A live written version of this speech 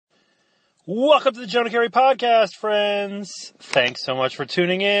Welcome to the Jonah Keri podcast, friends. Thanks so much for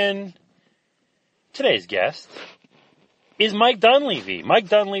tuning in. Today's guest is Mike Dunleavy. Mike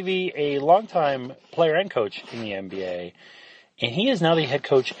Dunleavy, a longtime player and coach in the NBA, and he is now the head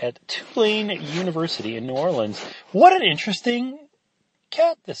coach at Tulane University in New Orleans. What an interesting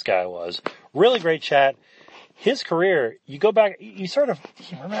cat this guy was. Really great chat. His career, you go back, you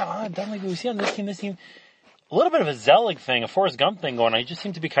remember, Dunleavy, we see on this team. A little bit of a Zelig thing, a Forrest Gump thing going on. He just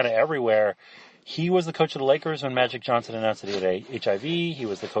seemed to be kind of everywhere. He was the coach of the Lakers when Magic Johnson announced that he had HIV. He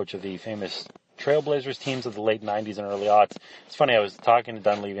was the coach of the famous Trailblazers teams of the late 90s and early aughts. It's funny, I was talking to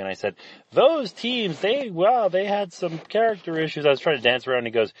Dunleavy and I said, those teams, they had some character issues. I was trying to dance around and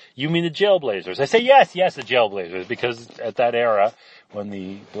he goes, you mean the Jailblazers? I say, yes, the Jailblazers, because at that era, when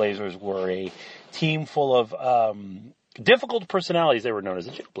the Blazers were a team full of difficult personalities, they were known as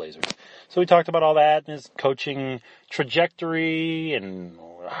the Jailblazers. So we talked about all that and his coaching trajectory and,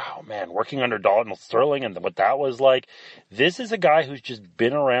 working under Donald Sterling and what that was like. This is a guy who's just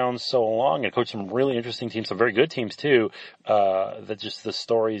been around so long and coached some really interesting teams, some very good teams too, that just the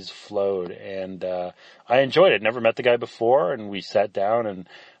stories flowed. And I enjoyed it. Never met the guy before, and we sat down and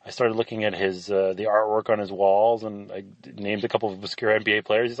I started looking at his the artwork on his walls, and I named a couple of obscure NBA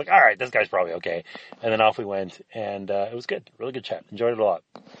players. He's like, all right, this guy's probably okay. And then off we went, and it was good. Really good chat. Enjoyed it a lot.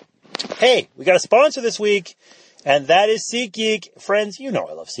 Hey, we got a sponsor this week, and that is SeatGeek. Friends, you know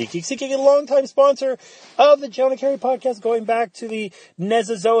I love SeatGeek. SeatGeek is a longtime sponsor of the Jonah Keri podcast going back to the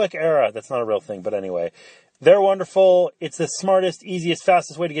Mesozoic era. That's not a real thing, but anyway. They're wonderful. It's the smartest, easiest,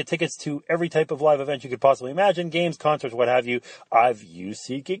 fastest way to get tickets to every type of live event you could possibly imagine. Games, concerts, what have you. I've used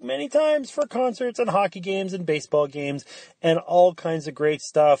SeatGeek many times for concerts and hockey games and baseball games and all kinds of great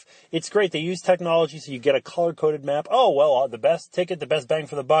stuff. It's great. They use technology so you get a color-coded map. Oh, well, the best ticket, the best bang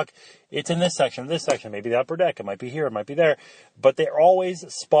for the buck. It's in this section, maybe the upper deck. It might be here, it might be there. But they're always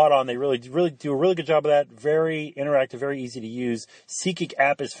spot on. They really do a really good job of that. Very interactive, very easy to use. SeatGeek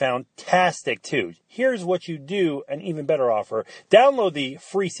app is fantastic too. Here's what you do, an even better offer. Download the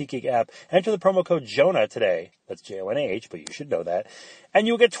free SeatGeek app. Enter the promo code Jonah today. That's Jonah, but you should know that. And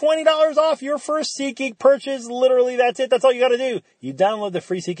you'll get $20 off your first SeatGeek purchase. Literally, that's it. That's all you got to do. You download the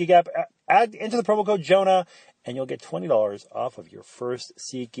free SeatGeek app, enter the promo code Jonah, and you'll get $20 off of your first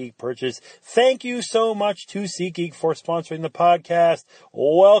SeatGeek purchase. Thank you so much to SeatGeek for sponsoring the podcast.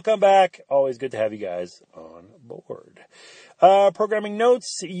 Welcome back. Always good to have you guys on board. Programming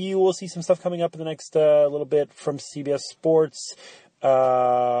notes. You will see some stuff coming up in the next little bit from CBS Sports.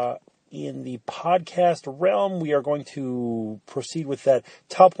 In the podcast realm, we are going to proceed with that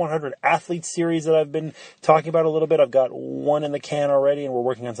Top 100 Athletes series that I've been talking about a little bit. I've got one in the can already, and we're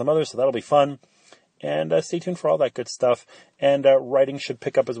working on some others, so that'll be fun. And stay tuned for all that good stuff. And writing should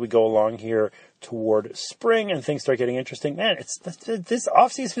pick up as we go along here toward spring and things start getting interesting. Man, this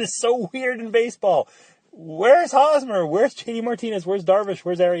offseason is so weird in baseball. Where's Hosmer? Where's JD Martinez? Where's Darvish?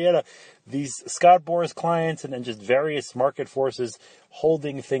 Where's Arrieta? These Scott Boras clients and then just various market forces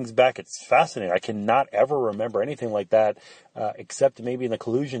holding things back. It's fascinating. I cannot ever remember anything like that, except maybe in the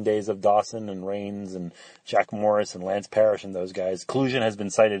collusion days of Dawson and Raines and Jack Morris and Lance Parrish and those guys. Collusion has been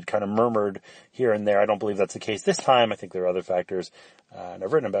cited, kind of murmured here and there. I don't believe that's the case this time. I think there are other factors, and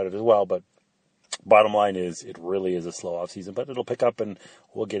I've written about it as well, but bottom line is it really is a slow off season, but it'll pick up and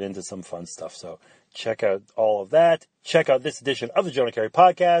we'll get into some fun stuff. So check out all of that. Check out this edition of the Jonah Keri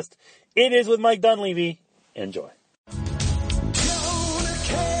podcast. It is with Mike Dunleavy. Enjoy. Jonah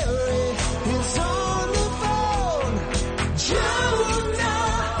Keri is on the phone. Jonah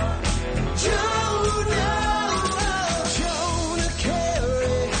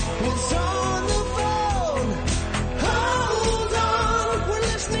Keri is on the phone. Hold on, we're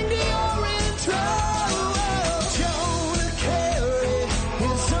listening to your intro. Jonah Keri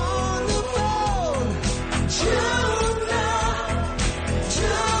is on the phone. Jonah.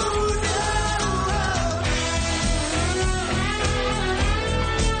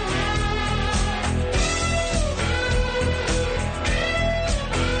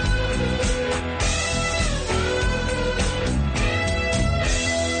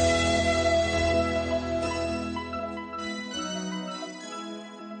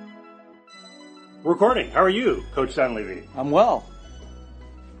 Recording. How are you, Coach Dunleavy? I'm well.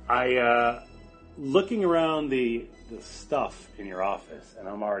 Looking around the stuff in your office, and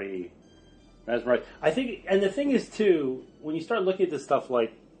I'm already mesmerized. I think, and the thing is too, when you start looking at this stuff,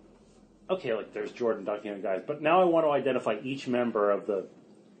 like, okay, like there's Jordan Duncan and guys, but now I want to identify each member of the,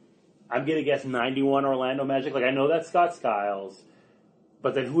 I'm going to guess 91 Orlando Magic. Like I know that's Scott Skiles.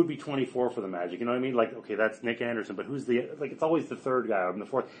 But then who would be 24 for the Magic? You know what I mean? Like, okay, that's Nick Anderson, but who's it's always the third guy or the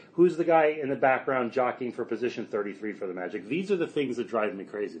fourth. Who's the guy in the background jockeying for position 33 for the Magic? These are the things that drive me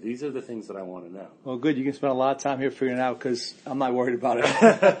crazy. These are the things that I want to know. Well, good. You can spend a lot of time here figuring it out because I'm not worried about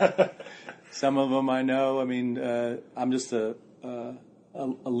it. Some of them I know. I mean, I'm just a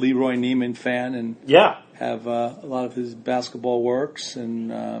Leroy Neiman fan and have a lot of his basketball works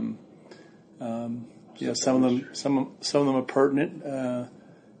and some of them are pertinent.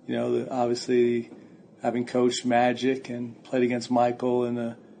 Obviously having coached Magic and played against Michael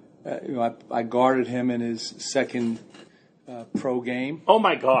and I guarded him in his second pro game. Oh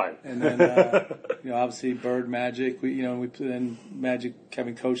my God! And then obviously Bird Magic. Then Magic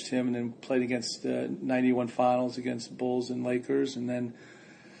having coached him and then played against 91 finals against Bulls and Lakers and then.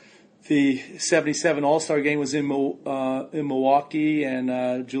 The 77 All-Star game was in Milwaukee,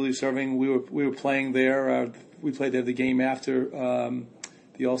 and Julius Erving. We were playing there. We played there the game after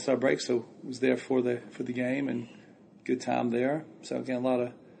the All-Star break, so was there for the game and good time there. So again,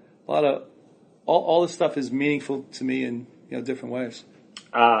 a lot of all this stuff is meaningful to me in different ways.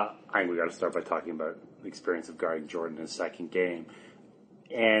 I think we got to start by talking about the experience of guarding Jordan in his second game.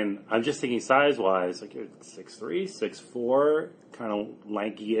 And I'm just thinking size-wise, like you're 6'3", 6'4", kind of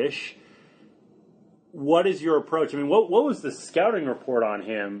lanky-ish. What is your approach? I mean, what was the scouting report on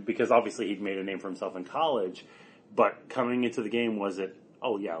him? Because obviously he'd made a name for himself in college. But coming into the game, was it,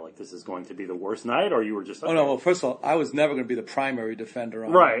 this is going to be the worst night? Or you were just... Okay. Oh, no, well, first of all, I was never going to be the primary defender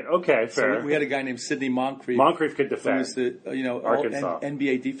on Right, him. okay, fair. So we had a guy named Sidney Moncrief. Moncrief could defend. Who was the, Arkansas.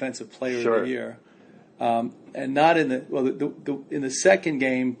 NBA Defensive Player of the Year. And not in in the second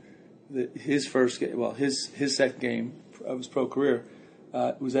game, his second game of his pro career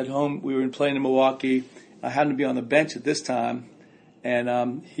was at home. We were playing in Milwaukee. I happened to be on the bench at this time,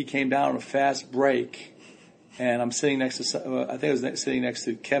 and he came down on a fast break, and I'm sitting next to I think I was sitting next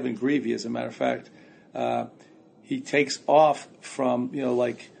to Kevin Greavy, as a matter of fact. He takes off from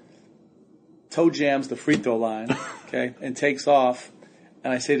toe jams the free throw line, okay, and takes off,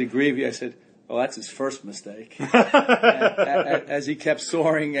 and I say to Greavy, I said, "Oh, that's his first mistake." As he kept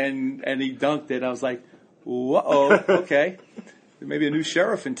soaring and he dunked it, I was like, "Whoa, okay, maybe a new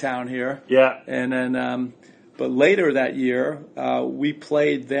sheriff in town here." Yeah. And then, but later that year, we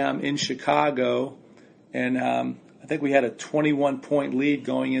played them in Chicago, and I think we had a 21-point lead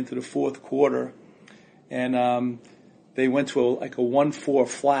going into the fourth quarter, and they went to a 1-4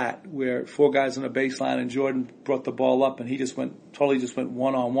 flat where four guys on the baseline, and Jordan brought the ball up, and he just went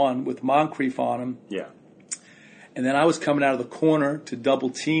one-on-one with Moncrief on him. Yeah. And then I was coming out of the corner to double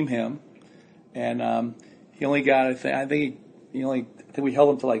team him, and he only got I think we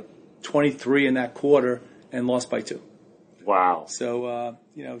held him to 23 in that quarter and lost by 2. Wow. So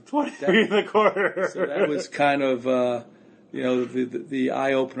 23 in the quarter. So that was kind of the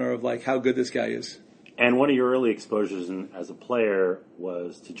eye opener of how good this guy is. And one of your early exposures as a player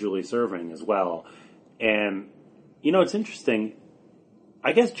was to Julius Erving as well. And, it's interesting.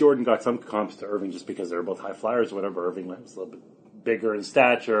 I guess Jordan got some comps to Erving just because they were both high flyers or whatever. Erving was a little bit bigger in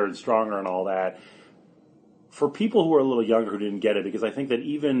stature and stronger and all that. For people who are a little younger who didn't get it, because I think that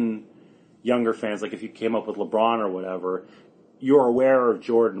even younger fans, if you came up with LeBron or whatever, you're aware of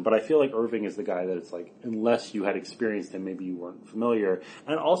Jordan. But I feel like Erving is the guy that it's unless you had experienced him, maybe you weren't familiar.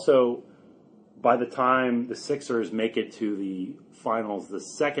 And also, by the time the Sixers make it to the finals the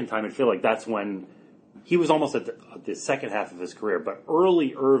second time, I feel like that's when he was almost at the second half of his career. But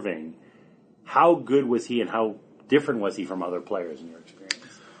early Erving, how good was he and how different was he from other players in your experience?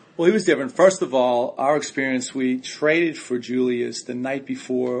 Well, he was different. First of all, our experience, we traded for Julius the night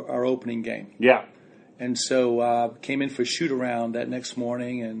before our opening game. Yeah. And so came in for shoot-around that next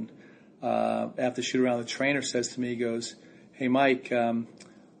morning, and after shoot-around, the trainer says to me, he goes, "Hey, Mike,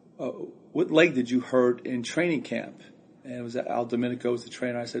 what leg did you hurt in training camp?" And it was Al Domenico was the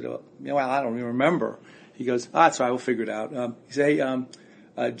trainer. I said, "Well, I don't even remember." He goes, "That's all right, we'll figure it out." He said,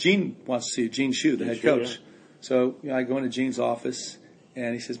 "Hey, Gene wants to see you, Gene Shue, the head coach." Yeah. So I go into Gene's office,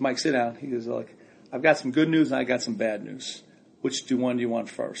 and he says, "Mike, sit down." He goes, "I've got some good news and I got some bad news. Which one do you want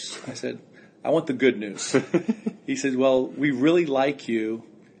first?" I said, "I want the good news." He said, "Well, we really like you,"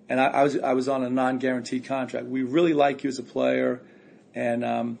 and I was on a non-guaranteed contract. "We really like you as a player,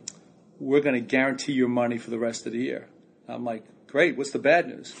 and we're going to guarantee your money for the rest of the year." I'm like, "Great, what's the bad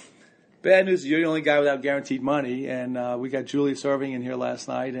news?" "Bad news is you're the only guy without guaranteed money, and we got Julius Erving in here last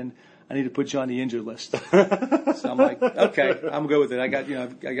night, and I need to put you on the injured list." So I'm like, "Okay, I'm good with it. I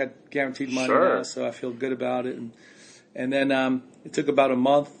got guaranteed money now, so I feel good about it." And then it took about a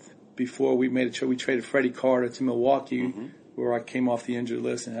month before we made a trade. We traded Freddie Carter to Milwaukee, where I came off the injured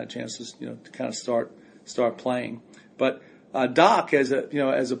list and had a chance to kind of start playing. But Doc, as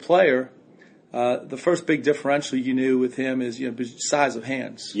a player, the first big differential you knew with him is size of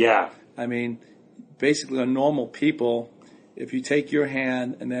hands. Yeah. I mean, basically on normal people, if you take your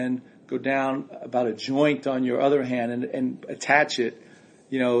hand and then go down about a joint on your other hand and attach it,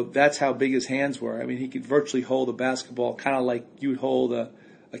 that's how big his hands were. I mean, he could virtually hold a basketball kind of like you'd hold a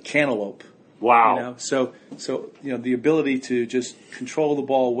cantaloupe. Wow. So the ability to just control the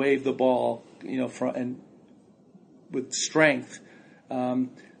ball, wave the ball, and with strength,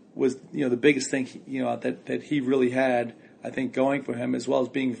 was the biggest thing that he really had, I think, going for him, as well as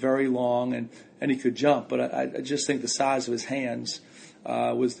being very long and he could jump. But I just think the size of his hands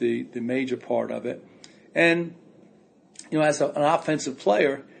was the major part of it. And as an offensive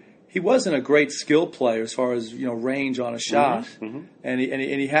player, he wasn't a great skill player as far as range on a shot, and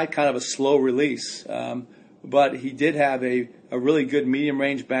he had kind of a slow release. But he did have a really good medium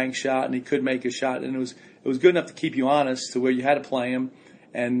range bank shot, and he could make a shot, and it was good enough to keep you honest to where you had to play him.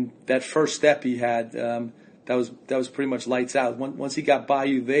 And that first step he had, that was pretty much lights out. Once he got by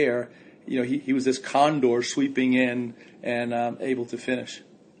you there, he was this condor sweeping in and able to finish.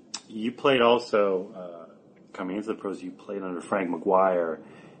 You played also coming into the pros. You played under Frank McGuire.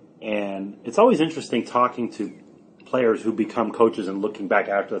 And it's always interesting talking to players who become coaches and looking back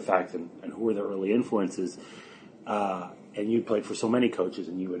after the fact and who were their early influences. And you played for so many coaches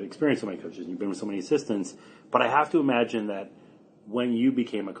and you had experienced so many coaches and you've been with so many assistants. But I have to imagine that when you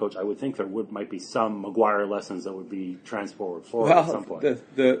became a coach, I would think there might be some McGuire lessons that would be transported forward at some point.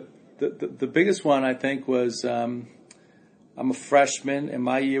 The biggest one, I think, was I'm a freshman, and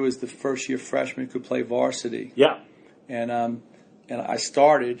my year was the first year freshmen could play varsity. Yeah. And I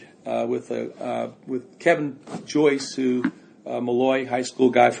started with Kevin Joyce, who Malloy High School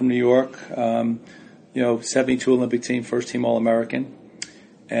guy from New York, 72 Olympic team, first team All-American,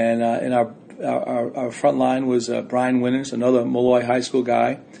 and our front line was Brian Winters, another Malloy High School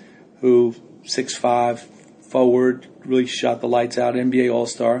guy, who 6'5", forward, really shot the lights out, NBA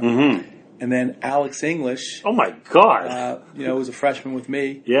All-Star, and then Alex English. Oh my God! Was a freshman with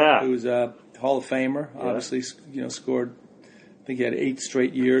me. Yeah, who was a Hall of Famer. Yeah. Obviously, scored. I think he had 8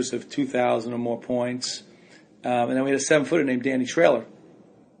 straight years of 2,000 or more points. And then we had a 7-footer named Danny Traylor.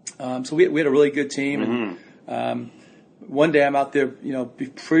 So we had a really good team. And one day I'm out there,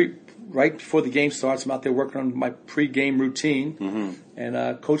 right before the game starts, I'm out there working on my pre-game routine.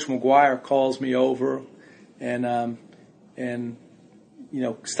 And Coach McGuire calls me over and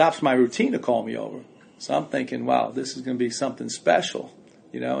stops my routine to call me over. So I'm thinking, wow, this is going to be something special,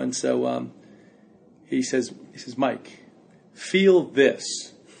 And so he says, Mike, feel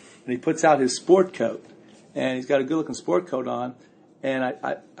this. And he puts out his sport coat, and he's got a good-looking sport coat on. And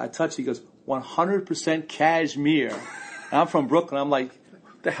I touch it. He goes, 100% cashmere. And I'm from Brooklyn. I'm like,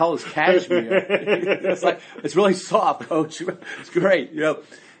 what the hell is cashmere? It's really soft, Coach. It's great,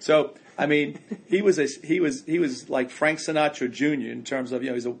 So I mean, he was like Frank Sinatra Jr. in terms of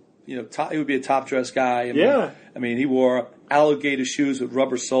he's he would be a top dress guy. I mean, he wore alligator shoes with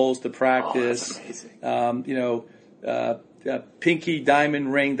rubber soles to practice. Oh, that's amazing. Pinky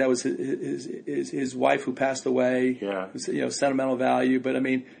diamond ring that was his wife who passed away. Yeah, sentimental value. But I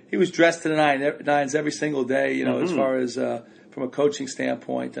mean, he was dressed to the nines every single day. As far as from a coaching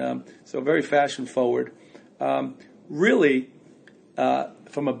standpoint. So very fashion forward. Really,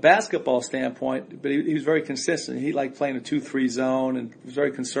 from a basketball standpoint, but he was very consistent. He liked playing a 2-3 zone and was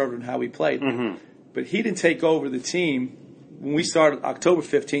very conservative in how he played. But he didn't take over the team when we started October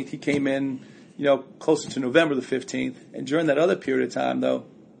 15th. He came in. Closer to November the 15th. And during that other period of time, though,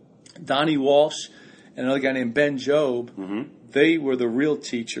 Donnie Walsh and another guy named Ben Job, they were the real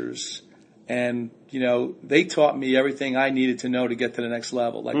teachers. And, they taught me everything I needed to know to get to the next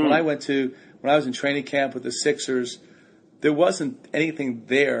level. Like when I was in training camp with the Sixers, there wasn't anything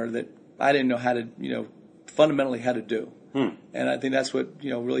there that I didn't know how to, fundamentally how to do. And I think that's what,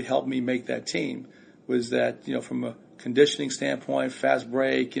 really helped me make that team was that, from a conditioning standpoint, fast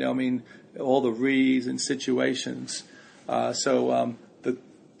break, all the reads and situations. So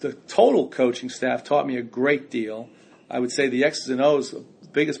the total coaching staff taught me a great deal. I would say the X's and O's, the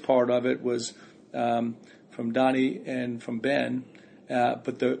biggest part of it was from Donnie and from Ben.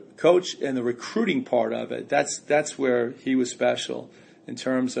 But the coach and the recruiting part of it, that's where he was special in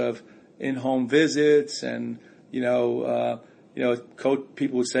terms of in-home visits and, coach,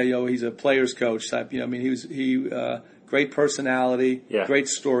 people would say, he's a player's coach type. He great personality, great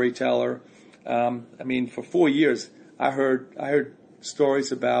storyteller. For 4 years, I heard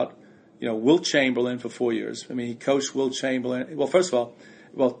stories about, Wilt Chamberlain for 4 years. He coached Wilt Chamberlain. Well, first of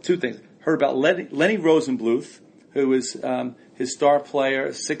all, 2 things. Heard about Lenny Rosenbluth, who was his star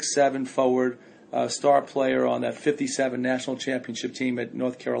player, 6'7" forward, star player on that 57 national championship team at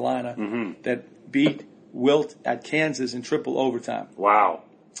North Carolina that beat Wilt at Kansas in triple overtime. Wow.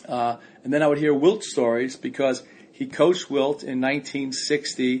 And then I would hear Wilt stories because he coached Wilt in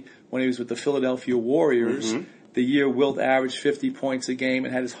 1960 when he was with the Philadelphia Warriors. The year Wilt averaged 50 points a game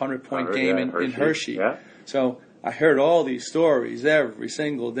and had his 100-point game in Hershey. Yeah. So I heard all these stories every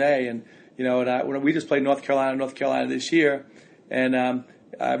single day. And, when we just played North Carolina this year, and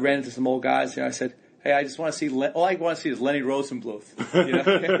I ran into some old guys and I said, hey, I just want to see, all I want to see is Lenny Rosenbluth,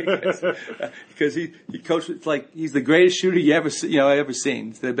 because he coached, it's like he's the greatest shooter you ever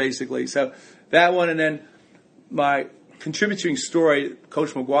seen, basically. So that one, and then my contributing story,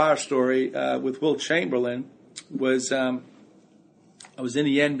 Coach McGuire story, with Wilt Chamberlain was, I was in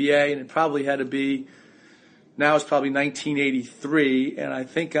the NBA, and it probably had to be, now it's probably 1983, and I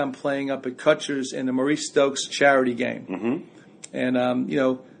think I'm playing up at Kutcher's in the Maurice Stokes charity game. And,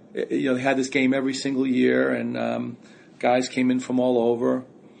 they had this game every single year, and guys came in from all over.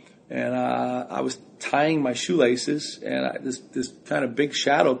 And I was tying my shoelaces, and this kind of big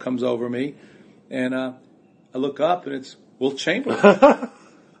shadow comes over me, and I look up, and it's Wilt Chamberlain.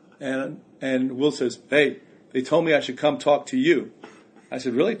 and Wilt says, hey, they told me I should come talk to you. I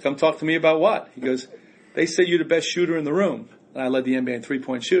said, really? Come talk to me about what? He goes, they said you're the best shooter in the room. And I led the NBA in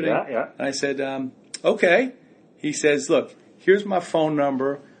three-point shooting. Yeah. And I said, okay. He says, look, here's my phone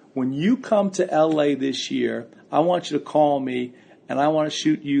number. When you come to L.A. this year, I want you to call me, and I want to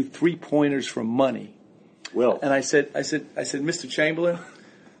shoot you 3-pointers for money. Will. And I said, Mr. Chamberlain,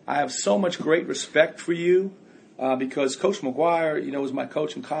 I have so much great respect for you because Coach McGuire, was my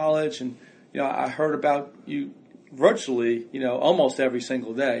coach in college, and I heard about you virtually, almost every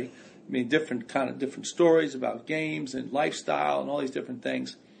single day. I mean, different stories about games and lifestyle and all these different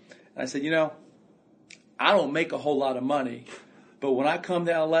things. And I said, I don't make a whole lot of money, but when I come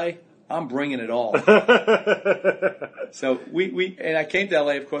to L.A., I'm bringing it all. So and I came to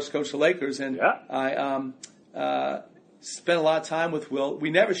L.A., of course, to coach the Lakers, and I spent a lot of time with Wilt.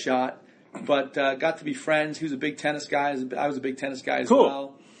 We never shot, but got to be friends. He was a big tennis guy. I was a big tennis guy as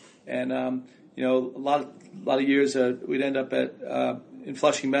well. And a lot of years we'd end up in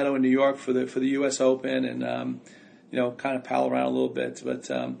Flushing Meadow in New York for the U.S. Open, and kind of pal around a little bit. But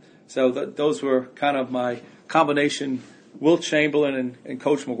those were kind of my combination. Wilt Chamberlain and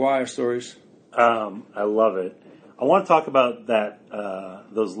Coach McGuire stories. I love it. I want to talk about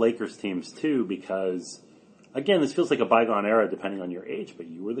those Lakers teams too, because again, this feels like a bygone era depending on your age, but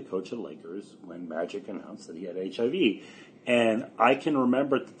you were the coach of the Lakers when Magic announced that he had HIV. And I can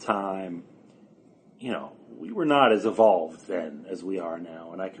remember at the time, we wwere not as evolved then as we are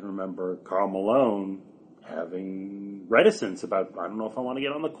now. And I can remember Karl Malone having reticence about, I don't know if I want to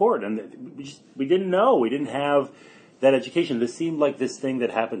get on the court. And we didn't know. We didn't have that education. This seemed like this thing that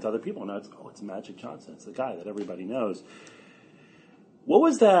happened to other people. Now it's Magic Johnson. It's the guy that everybody knows. What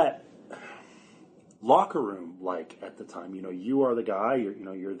was that locker room like at the time? You are the guy.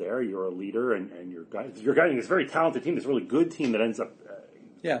 You're there. You're a leader, and you're guiding this very talented team, this really good team that ends up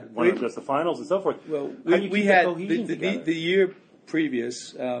winning just the finals and so forth. Well, we had the year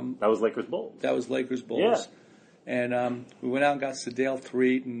previous. That was Lakers Bulls. That was Lakers Bulls. Yeah. And we went out and got Sedale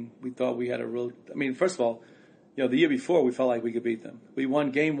Threet, and we thought we had a real. I mean, first of all, the year before we felt like we could beat them. We won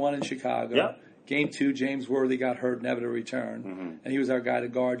Game 1 in Chicago. Yeah. Game 2, James Worthy got hurt, never to return, and he was our guy to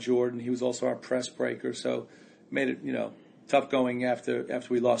guard Jordan. He was also our press breaker, so made it tough going after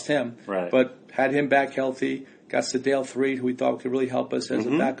we lost him. Right. But had him back healthy. Got Sedale Threet, who we thought could really help us as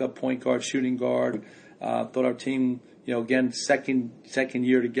a backup point guard, shooting guard. Thought our team, again, second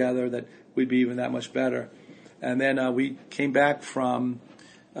year together, that we'd be even that much better. And then we came back from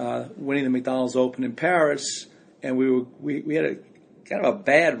winning the McDonald's Open in Paris, and we had a kind of a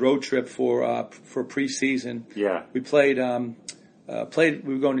bad road trip for preseason. Yeah. We played.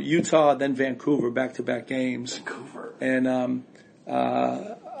 We were going to Utah, then Vancouver, back-to-back games. Vancouver. And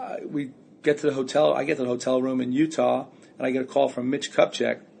we get to the hotel. I get to the hotel room in Utah, and I get a call from Mitch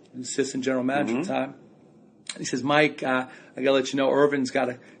Kupchak, the assistant general manager at the time. He says, "Mike, I got to let you know, Irvin's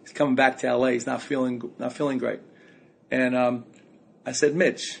he's coming back to L.A. He's not feeling great." And I said,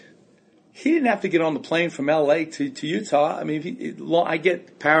 "Mitch, he didn't have to get on the plane from L.A. to Utah. I mean, I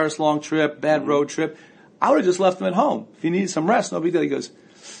get Paris, long trip, bad road trip. I would have just left him at home. If he needed some rest, no big deal." He goes,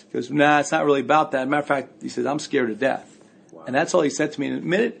 "Nah, it's not really about that. Matter of fact," he said, "I'm scared to death." Wow. And that's all he said to me.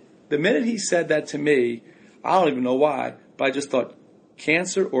 And the minute he said that to me, I don't even know why, but I just thought,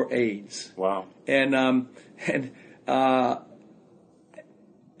 cancer or AIDS. Wow. And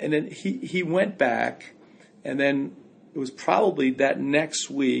then he went back, and then it was probably that next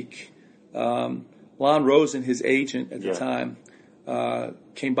week, Lon Rosen, his agent at the time,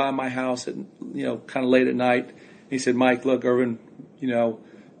 came by my house at, kind of late at night. He said, Mike, look, Irvin, he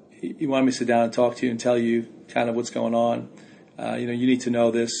wanted me to sit down and talk to you and tell you kind of what's going on. You need to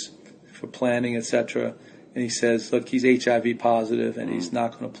know this for planning, etc. And he says, look, he's HIV positive and he's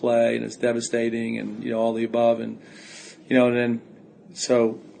not going to play and it's devastating and, all the above. And, and then,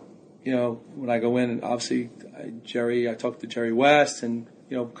 so, when I go in and obviously I talked to Jerry West and,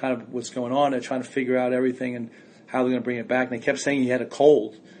 kind of what's going on. They're trying to figure out everything and how they're going to bring it back. And they kept saying he had a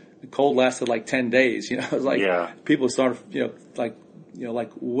cold. The cold lasted like 10 days. It was like people started, like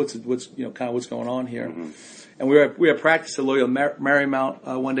what's kind of what's going on here. Mm-hmm. And we were at practice at Loyola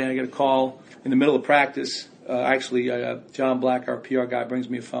Marymount one day. I get a call in the middle of practice. John Black, our PR guy, brings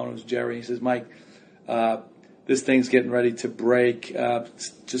me a phone. It was Jerry. He says, Mike, this thing's getting ready to break.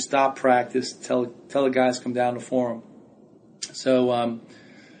 Just stop practice. Tell the guys to come down to form. So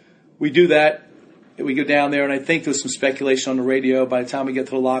we do that. We go down there, and I think there was some speculation on the radio. By the time we get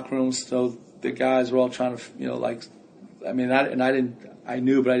to the locker rooms, so the guys were all trying to, I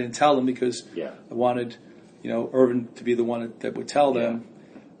knew, but I didn't tell them because I wanted, Irvin to be the one that would tell them.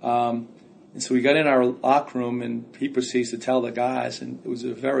 And so we got in our locker room, and he proceeds to tell the guys, and it was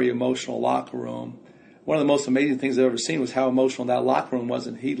a very emotional locker room. One of the most amazing things I've ever seen was how emotional that locker room was,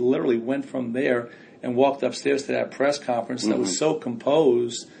 and he literally went from there and walked upstairs to that press conference that was so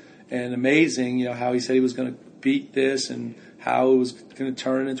composed and amazing, how he said he was going to beat this and how it was going to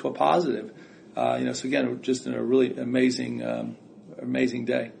turn it into a positive. So again, just in a really amazing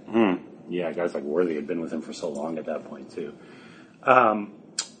day. Yeah, guys like Worthy had been with him for so long at that point too.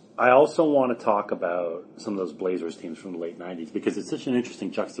 I also want to talk about some of those Blazers teams from the late 90s because it's such an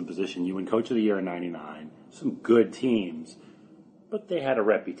interesting juxtaposition. You win Coach of the Year in 99, some good teams, but they had a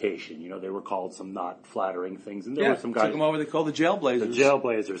reputation. They were called some not flattering things, and there were some guys. Took them over. They called the Jailblazers. The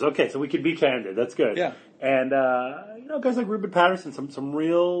Jailblazers. Okay, so we could be candid. That's good. Yeah. And guys like Ruben Patterson, some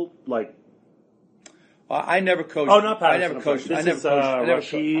real like. I never coached. Oh, not Patterson. I never coached.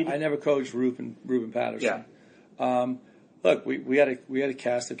 I never coached Ruben Patterson. Yeah. Look, we had a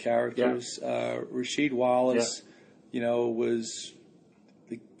cast of characters. Yeah. Rasheed Wallace, was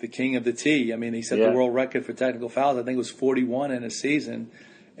the king of the tee. I mean, he set the world record for technical fouls. I think it was 41 in a season.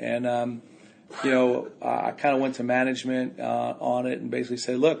 And, I kind of went to management on it and basically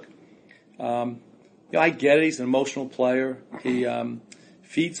said, look, I get it. He's an emotional player. He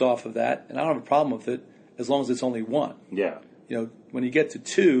feeds off of that, and I don't have a problem with it as long as it's only one. Yeah. When you get to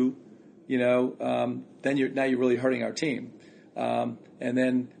two, then you're really hurting our team. And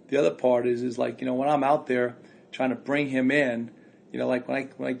then the other part is like, when I'm out there trying to bring him in, like when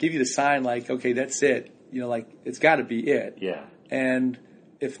I give you the sign, like, okay, that's it, like it's got to be it. Yeah. And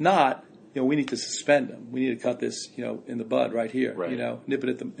if not, we need to suspend him. We need to cut this, in the bud right here, right. Nip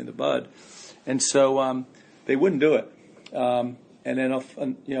it in the bud. And so, they wouldn't do it. And then,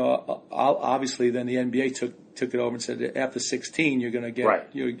 obviously then the NBA took it over and said after 16 you're going to get, right.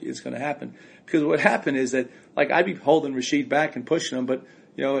 It's going to happen. Because what happened is that, like, I'd be holding Rasheed back and pushing him, but,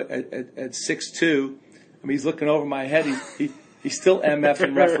 at 6'2", I mean, he's looking over my head. He's still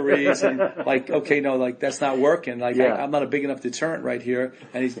MFing referees and like, okay, no, like that's not working. Like I'm not a big enough deterrent right here,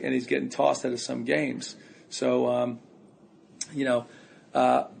 and he's getting tossed out of some games. So,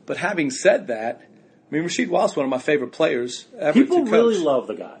 but having said that, I mean, Rasheed Wallace, one of my favorite players ever to coach. People really love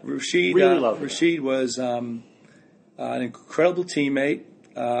the guy. Rasheed was an incredible teammate.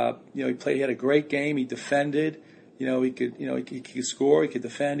 He had a great game. He defended. He could score. He could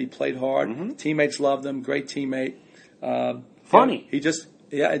defend. He played hard. Mm-hmm. Teammates loved him. Great teammate. Funny. He just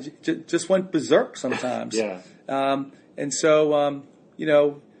went berserk sometimes. Yeah. And so,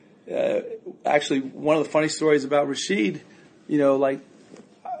 actually, one of the funny stories about Rasheed, like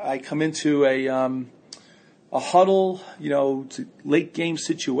I come into a huddle, it's a late game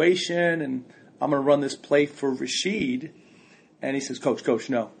situation, and I'm going to run this play for Rasheed. And he says, Coach,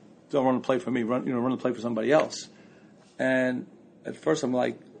 no, don't run the play for me. Run the play for somebody else. And at first I'm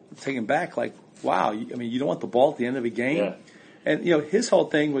like taken back, like, wow, you don't want the ball at the end of a game? Yeah. And, his whole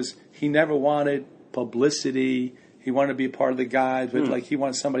thing was he never wanted publicity. He wanted to be a part of the guys, but like he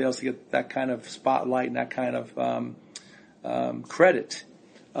wanted somebody else to get that kind of spotlight and that kind of credit.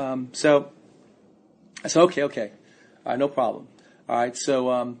 So I said, okay. All right, no problem. All right, so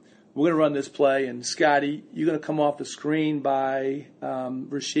we're going to run this play, and Scotty, you're going to come off the screen by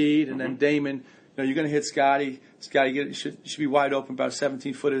Rasheed, and then Damon, you're going to hit Scotty. Scotty should be wide open, about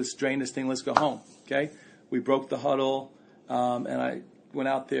 17-footer. Drain this thing. Let's go home. Okay? We broke the huddle, and I went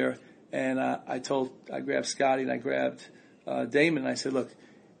out there, and I grabbed Scotty and I grabbed Damon, and I said, look,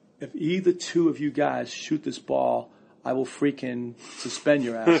 if either two of you guys shoot this ball, I will freaking suspend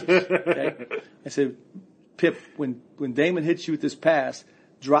your asses. Okay? I said, Pip, when Damon hits you with this pass,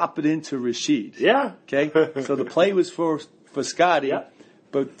 drop it into Rashid. Yeah. Okay? So the play was for Scotty, Yeah.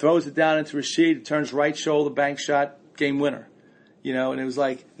 but throws it down into Rashid, it turns right shoulder, bank shot, game winner. And it was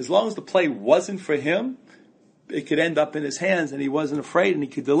like, as long as the play wasn't for him, it could end up in his hands, and he wasn't afraid, and he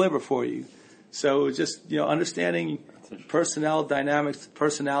could deliver for you. So it was just, understanding personnel dynamics,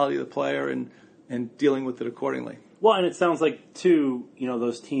 personality of the player, and dealing with it accordingly. Well, and it sounds like, too,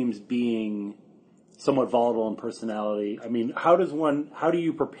 those teams being somewhat volatile in personality. I mean, how do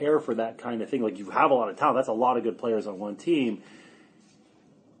you prepare for that kind of thing? Like, you have a lot of talent. That's a lot of good players on one team.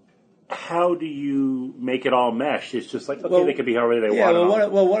 How do you make it all mesh? It's just like, okay, they could be however they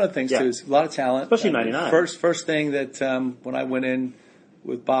want. One of the things, too, is a lot of talent. Especially 99. First thing that when I went in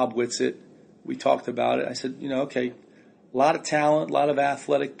with Bob Whitsitt, we talked about it. I said, okay, a lot of talent, a lot of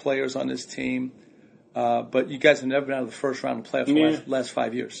athletic players on this team, but you guys have never been out of the first round of playoffs for the last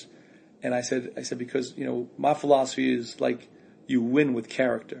 5 years. And I said because, my philosophy is like you win with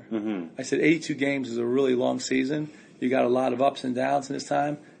character. Mm-hmm. I said 82 games is a really long season. You got a lot of ups and downs in this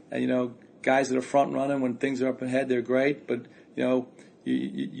time. And, guys that are front running when things are up ahead, they're great. But, you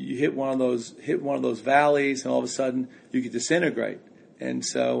hit one of those valleys, and all of a sudden you could disintegrate. And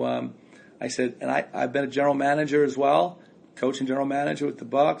so I said, and I've been a general manager as well, coach and general manager with the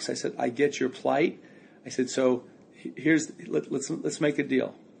Bucks. I said, I get your plight. I said, so let's make a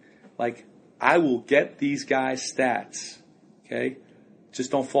deal. Like, I will get these guys stats. Okay,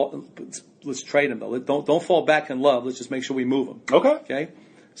 just don't fall. Let's trade them though. Don't fall back in love. Let's just make sure we move them. Okay.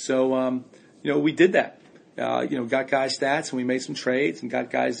 So, we did that. Got guys stats, and we made some trades and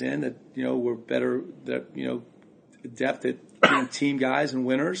got guys in that, were better, adept at being team guys and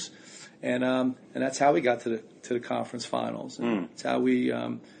winners. And that's how we got to the conference finals. And it's how we,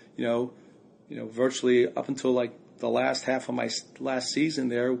 virtually up until like the last half of my last season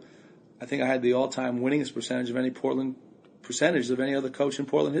there, I think I had the all-time winningest percentage of any other coach in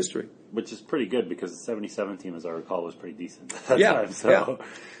Portland history. Which is pretty good because the 77 team, as I recall, was pretty decent at that time. So. Yeah.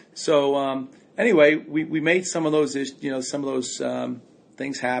 So anyway, we made some of those,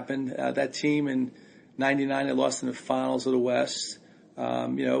 things happen. That team in '99, they lost in the finals of the West.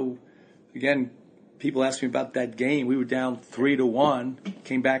 Again, people ask me about that game. We were down 3-1,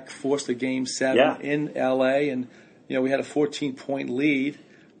 came back, forced a game 7 in L.A., and we had a 14-point lead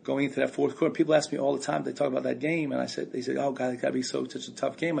going into that fourth quarter. People ask me all the time. They talk about that game, and they said, "Oh God, it got to be such a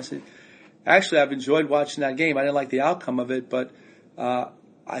tough game." I said, "Actually, I've enjoyed watching that game. I didn't like the outcome of it, but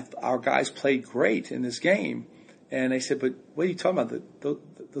our guys played great in this game." And they said, "But what are you talking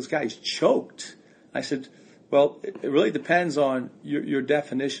about? Those guys choked." I said, "Well, it really depends on your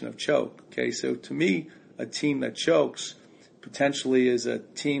definition of choke." Okay, so to me, a team that chokes potentially is a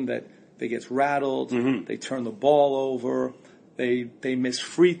team that gets rattled, they turn the ball over. They miss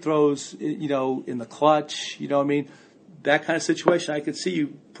free throws, in the clutch. You know what I mean? That kind of situation, I could see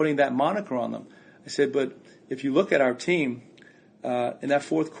you putting that moniker on them. I said, but if you look at our team in that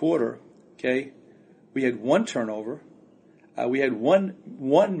fourth quarter, okay, we had one turnover. We had one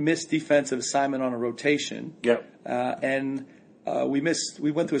missed defensive assignment on a rotation. Yep. And we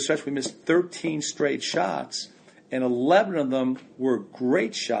went through a stretch. We missed 13 straight shots, and 11 of them were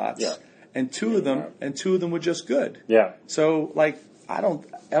great shots. Yeah. And two of them were just good. Yeah. So I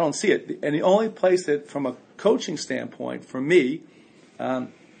don't see it. And the only place that, from a coaching standpoint, for me, I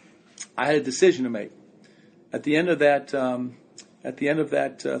had a decision to make. At the end of that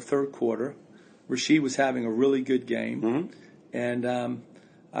third quarter, Rashid was having a really good game, and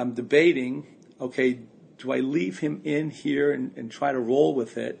I'm debating. Okay, do I leave him in here and try to roll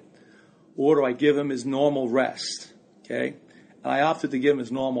with it, or do I give him his normal rest? Okay. And I opted to give him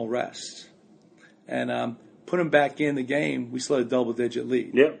his normal rest and put him back in the game. We still had a double-digit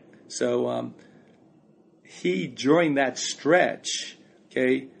lead. Yep. So during that stretch,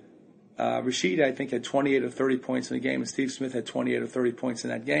 okay, Rashid, I think, had 28 or 30 points in the game, and Steve Smith had 28 or 30 points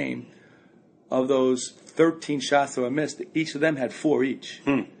in that game. Of those 13 shots that were missed, each of them had 4 each.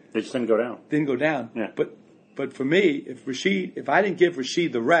 They just didn't go down. Didn't go down. Yeah. But for me, if I didn't give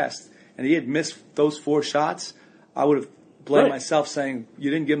Rashid the rest and he had missed those 4 shots, I would have blamed myself, saying you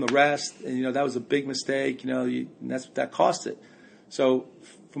didn't give him the rest, and that was a big mistake. And that cost it. So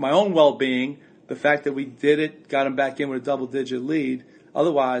for my own well-being, the fact that we did it got him back in with a double-digit lead.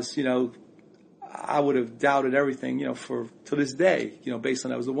 Otherwise, I would have doubted everything. To this day, based on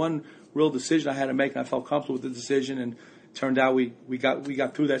that. It was the one real decision I had to make, and I felt comfortable with the decision. And it turned out we got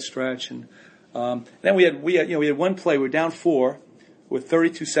through that stretch, and then we had one play. We were down 4 with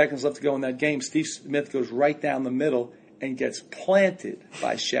 32 seconds left to go in that game. Steve Smith goes right down the middle and gets planted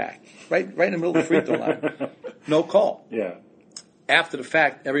by Shaq, right in the middle of the free throw line. No call. Yeah. After the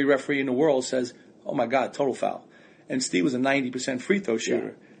fact, every referee in the world says, "Oh my God, total foul." and Steve was a 90% free throw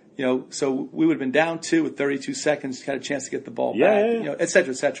shooter. So we would have been down 2 with 32 seconds, had a chance to get the ball back, et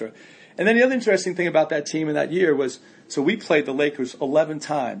cetera, et cetera. And then the other interesting thing about that team in that year was, so we played the Lakers 11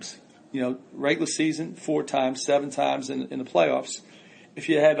 times. Regular season 4 times, 7 times in the playoffs. If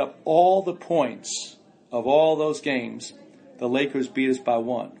you add up all the points of all those games, the Lakers beat us by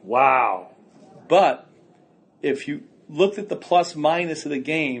 1. Wow. But if you looked at the plus minus of the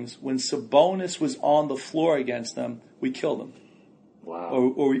games, when Sabonis was on the floor against them, we killed them. Wow.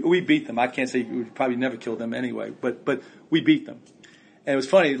 Or we beat them. I can't say we probably never killed them anyway, but we beat them. And it was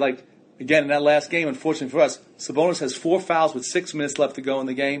funny, like, again, in that last game, unfortunately for us, Sabonis has 4 fouls with 6 minutes left to go in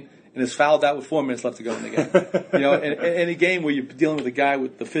the game, and is fouled out with 4 minutes left to go in the game. In a game where you're dealing with a guy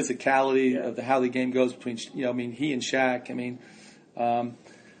with the physicality of how the game goes between, he and Shaq.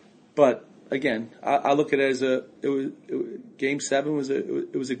 But again, I look at it as Game 7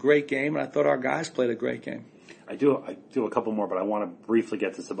 was a great game, and I thought our guys played a great game. I do a couple more, but I want to briefly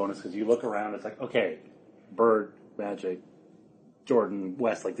get to Sabonis because you look around, it's like, okay, Bird, Magic, Jordan,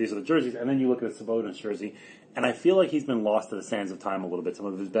 West, like these are the jerseys, and then you look at the Sabonis jersey, and I feel like he's been lost to the sands of time a little bit. Some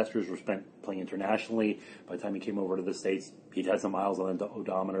of his best years were spent playing internationally. By the time he came over to the States, he'd had some miles on the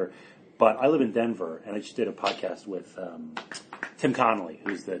odometer. But I live in Denver, and I just did a podcast with Tim Connolly,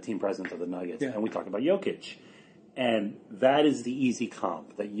 who's the team president of the Nuggets, and we talked about Jokic. And that is the easy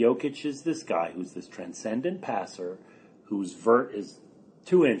comp, that Jokic is this guy who's this transcendent passer, whose vert is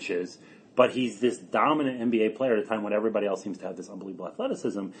 2 inches, but he's this dominant NBA player at a time when everybody else seems to have this unbelievable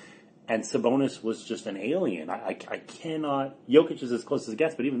athleticism. And Sabonis was just an alien. I cannot... Jokic is as close as it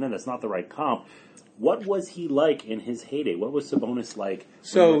gets, but even then, that's not the right comp. What was he like in his heyday? What was Sabonis like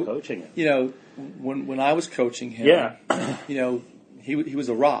when you were coaching him? When I was coaching him, he was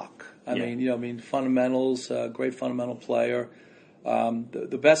a rock. I mean, fundamentals, great fundamental player.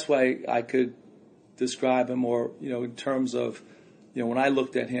 The best way I could describe him, or in terms of, when I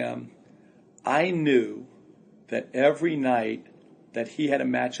looked at him, I knew that every night that he had a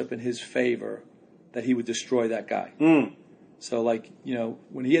matchup in his favor, that he would destroy that guy. So,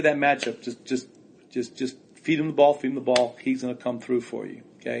 when he had that matchup, just feed him the ball. He's going to come through for you.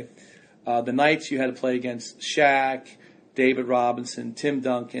 Okay. The nights you had to play against Shaq, David Robinson, Tim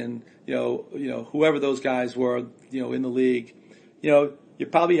Duncan, whoever those guys were, in the league, you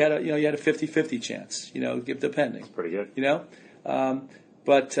probably had a 50-50 chance, depending. That's pretty good.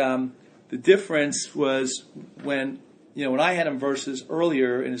 But the difference was when I had him versus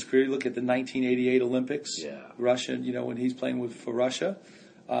earlier in his career, look at the 1988 Olympics, Russia, when he's playing for Russia,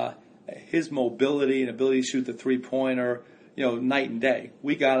 his mobility and ability to shoot the 3-pointer, night and day.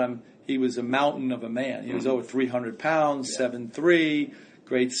 We got him. He was a mountain of a man. He was over 300 pounds, 7'3",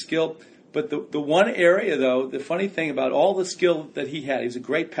 great skill. But the one area, though, the funny thing about all the skill that he had, he was a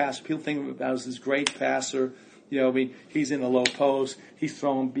great passer. People think of him as this great passer. He's in the low post. He's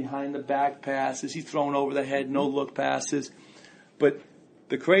throwing behind the back passes. He's throwing over the head, no look passes. But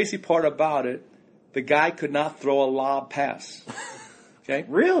the crazy part about it, the guy could not throw a lob pass. Okay?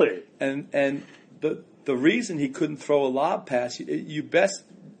 Really? And the reason he couldn't throw a lob pass, you best...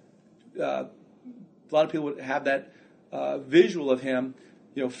 a lot of people would have that visual of him,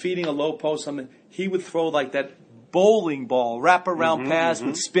 feeding a low post. Something he would throw like that bowling ball, wrap around pass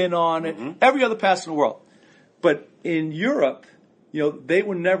with spin on it. Every other pass in the world, but in Europe, they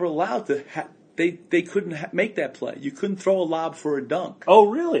were never allowed to. They couldn't make that play. You couldn't throw a lob for a dunk. Oh,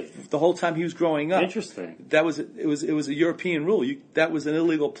 really? The whole time he was growing up. Interesting. It was a European rule. That was an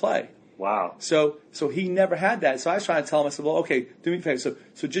illegal play. Wow. So he never had that. So I was trying to tell him, I said, well, okay, do me a favor.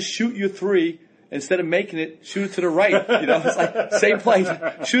 So just shoot your 3. Instead of making it, shoot it to the right. It's like, same play.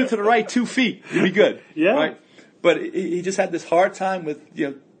 Shoot it to the right 2 feet. You'll be good. Yeah. Right? But he just had this hard time with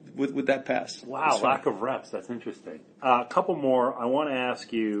that pass. Wow, lack of reps. That's interesting. A couple more. I want to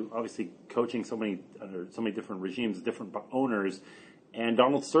ask you, obviously coaching under so many different regimes, different owners, and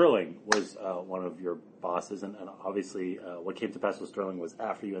Donald Sterling was one of your bosses, and obviously what came to pass with Sterling was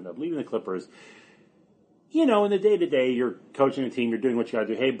after you ended up leaving the Clippers. In the day-to-day, you're coaching a team, you're doing what you got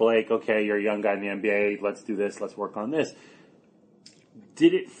to do. Hey, Blake, okay, you're a young guy in the NBA, let's do this, let's work on this.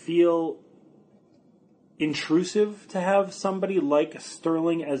 Did it feel intrusive to have somebody like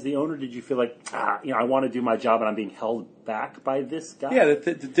Sterling as the owner? Did you feel like, I want to do my job and I'm being held back by this guy? Yeah,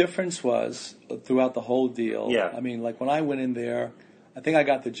 the difference was throughout the whole deal. Yeah. I mean, like when I went in there, I think I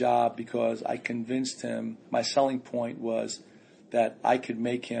got the job because I convinced him, my selling point was that I could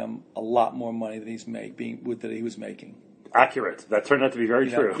make him a lot more money than that he was making. Accurate. That turned out to be very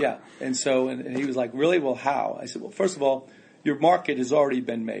true. Yeah. And so, and he was like, really? Well, how? I said, well, first of all, your market has already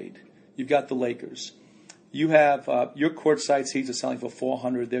been made. You've got the Lakers. you have your courtside seats are selling for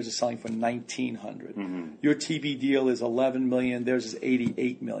 $400. Theirs is selling for $1,900. Your TV deal is $11 million. Theirs is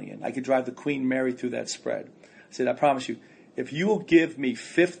 $88 million. I could drive the Queen Mary through that spread. I said, I promise you, if you will give me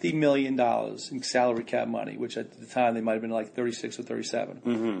 $50 million in salary cap money, which at the time they might have been like 36 or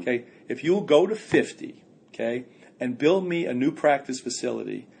 37, okay, if you'll go to 50, okay, and build me a new practice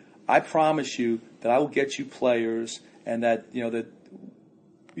facility, I promise you that I will get you players and that, that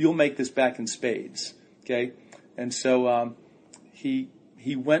you'll make this back in spades, okay? And so he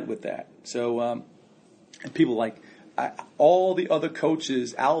went with that. So and people like all the other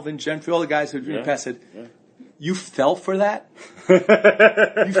coaches, Alvin Gentry, all the guys who were in the past said, you fell for that?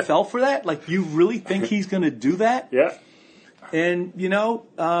 You fell for that? Like, you really think he's going to do that? Yeah. And,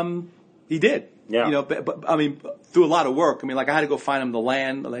 he did. Yeah. But I mean, through a lot of work. I mean, like, I had to go find him the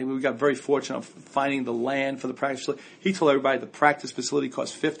land. Like, we got very fortunate of finding the land for the practice facility. He told everybody the practice facility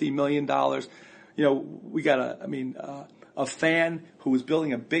cost $50 million. We got a fan who was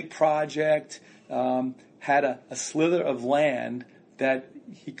building a big project, had a slither of land that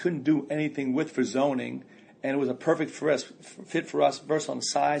he couldn't do anything with for zoning. And it was a perfect fit for us, versus on the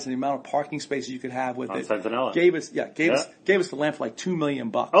size and the amount of parking spaces you could have with it. Centinela. Gave us the land for like $2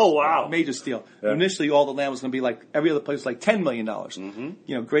 million. Oh, wow. Major steal. Yeah. Initially, all the land was going to be like every other place was like $10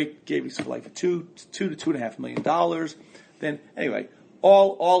 million. Great gave us for like $2 to $2.5 million. Then anyway,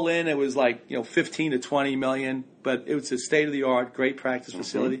 all in, it was like 15 to 20 million. But it was a state of the art, great practice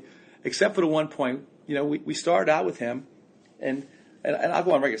facility. Except for the one point, we started out with him, and I'll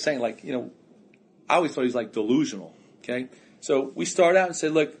go on record saying I always thought he was like delusional, okay? So we started out and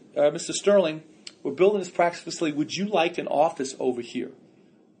said, look, Mr. Sterling, we're building this practice facility. Would you like an office over here?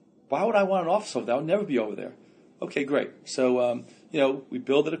 Why would I want an office over there? I would never be over there. Okay, great. So, we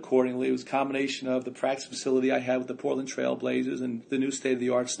built it accordingly. It was a combination of the practice facility I had with the Portland Trail Blazers and the new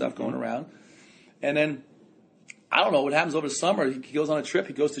state-of-the-art stuff going around. And then, I don't know what happens over the summer. He goes on a trip.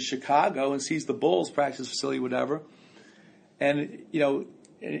 He goes to Chicago and sees the Bulls practice facility, whatever. And,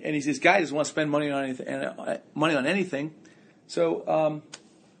 and he's this guy who doesn't want to spend money on anything. So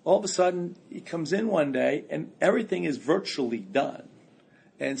all of a sudden, he comes in one day, and everything is virtually done.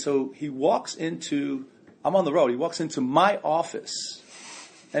 And so he walks into, I'm on the road, he walks into my office,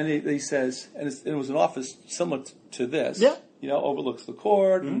 and he says, and it was an office similar to this. Yeah. Overlooks the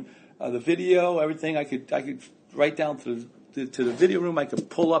court, and the video, everything. I could write down to the video room. I could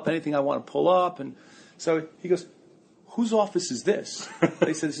pull up anything I want to pull up. And so he goes, whose office is this?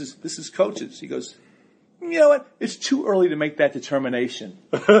 They said, this is Coach's. He goes, you know what? It's too early to make that determination.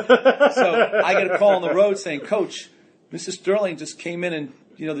 So I get a call on the road saying, Coach, Mrs. Sterling just came in and,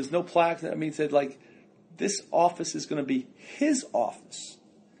 there's no plaque. I mean, said, this office is going to be his office.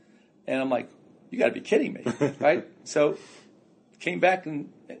 And I'm like, you got to be kidding me, right? So came back and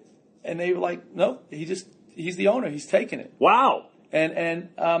they were like, no, he's the owner. He's taking it. Wow. And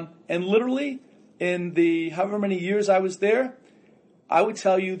literally, in the however many years I was there, I would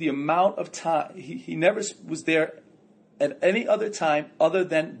tell you the amount of time. He never was there at any other time other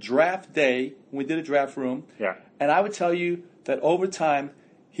than draft day when we did a draft room. Yeah. And I would tell you that over time,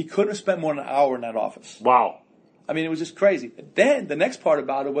 he couldn't have spent more than an hour in that office. Wow. I mean, it was just crazy. Then the next part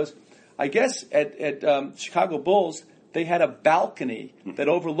about it was, I guess at Chicago Bulls, they had a balcony that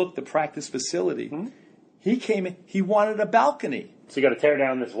overlooked the practice facility. He came in, he wanted a balcony. So you got to tear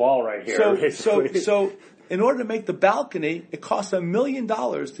down this wall right here. So in order to make the balcony, it cost $1 million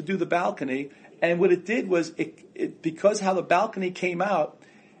to do the balcony. And what it did was, it because how the balcony came out,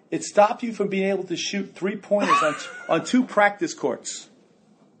 it stopped you from being able to shoot 3-pointers on 2 practice courts.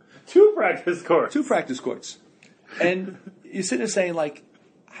 2 practice courts. 2 practice courts. And you're sitting there saying,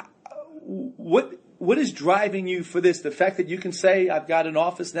 what is driving you for this? The fact that you can say, I've got an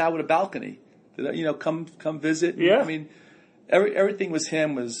office now with a balcony. Come visit. Yeah. I mean, everything was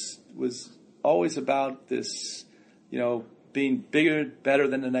him was always about this, being bigger, better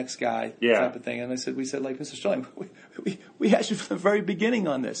than the next guy, type of thing. And we said, Mr. Sterling, we asked you from the very beginning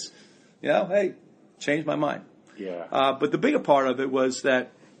on this. Hey, changed my mind. Yeah. But the bigger part of it was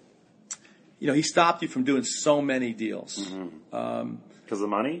that, he stopped you from doing so many deals. Because of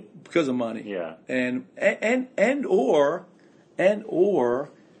money? Because of money. Yeah. And or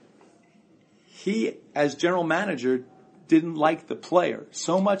he, as general manager, didn't like the player.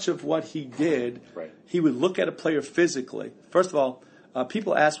 So much of what he did, he would look at a player physically. First of all,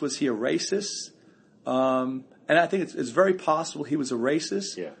 people asked, was he a racist? And I think it's very possible he was a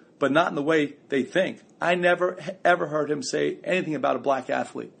racist, but not in the way they think. I never, ever heard him say anything about a black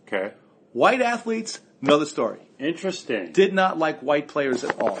athlete. Okay. White athletes, another story. Interesting. Did not like white players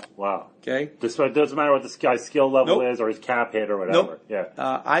at all. Wow. Okay? It doesn't matter what this guy's skill level is or his cap hit or whatever. Nope.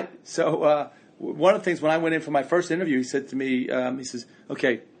 Yeah. one of the things when I went in for my first interview, he said to me, he says,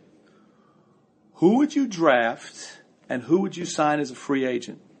 okay, who would you draft and who would you sign as a free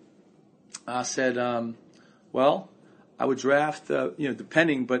agent? I said, well, I would draft,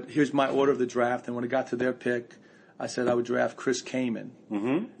 depending, but here's my order of the draft. And when it got to their pick, I said I would draft Chris Kaman.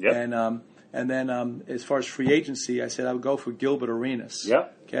 Mm-hmm. Yep. And then as far as free agency, I said I would go for Gilbert Arenas.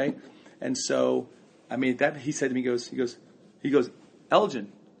 Yep. Okay. And so, I mean, that he said to me, he goes,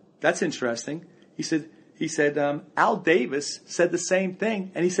 Elgin, that's interesting. He said, Al Davis said the same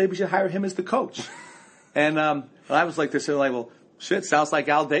thing, and he said we should hire him as the coach. And I was like, well, shit, sounds like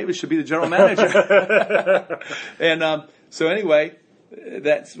Al Davis should be the general manager. And so anyway,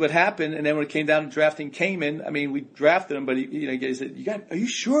 that's what happened. And then when it came down to drafting Kaman, I mean, we drafted him, but he said, are you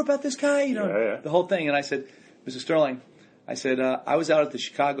sure about this guy? The whole thing. And I said, Mr. Sterling, I said, I was out at the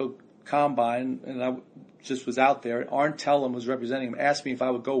Chicago Combine, and I just was out there. Arn Tellem was representing him, asked me if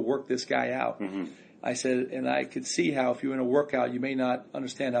I would go work this guy out. Mm-hmm. I said, and I could see how if you're in a workout, you may not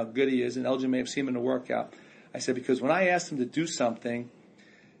understand how good he is, and Elgin may have seen him in a workout. I said, because when I asked him to do something,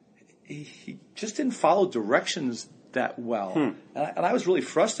 he just didn't follow directions that well. And I was really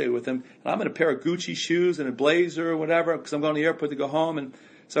frustrated with him. And I'm in a pair of Gucci shoes and a blazer or whatever because I'm going to the airport to go home. And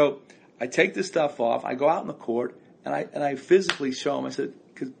so I take this stuff off. I go out in the court, and I physically show him. I said,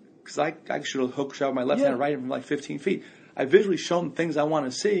 because I should have hook shot with my left hand and right hand from like 15 feet. I visually show him things I want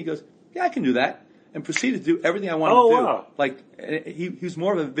to see. He goes, yeah, I can do that. And proceeded to do everything I wanted to do. Wow. Like, he's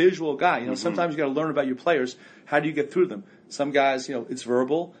more of a visual guy. Sometimes you got to learn about your players. How do you get through them? Some guys, it's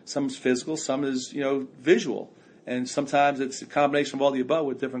verbal. Some is physical. Some is, visual. And sometimes it's a combination of all the above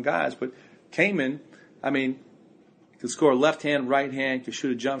with different guys. But Kaman, I mean, could score left hand, right hand, could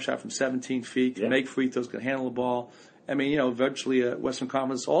shoot a jump shot from 17 feet, could make free throws, could handle the ball. I mean, virtually a Western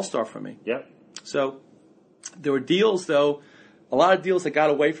Conference all-star for me. Yeah. So there were deals, though, a lot of deals that got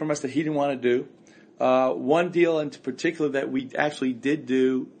away from us that he didn't want to do. One deal in particular that we actually did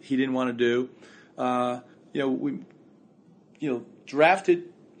do, he didn't want to do. We drafted,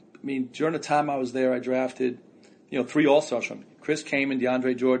 I mean, during the time I was there, I drafted, 3 all-stars from me. Chris Kaman,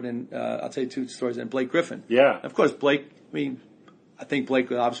 DeAndre Jordan, and I'll tell you 2 stories, and Blake Griffin. Yeah. Of course, Blake, I think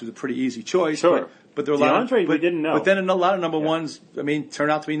Blake obviously was a pretty easy choice. Sure. But there were a lot DeAndre, we didn't know. But then a lot of number ones,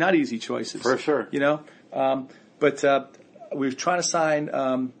 turned out to be not easy choices. For sure. But we were trying to sign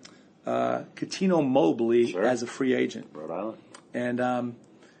Coutinho Mobley as a free agent. Rhode Island. And,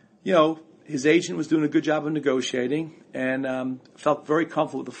 his agent was doing a good job of negotiating and felt very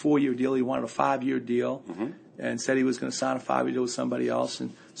comfortable with the 4-year deal. He wanted a 5-year deal and said he was going to sign a 5-year deal with somebody else.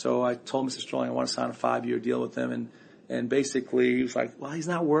 And so I told Mr. Sterling I want to sign a 5-year deal with him. And basically he was like, well, he's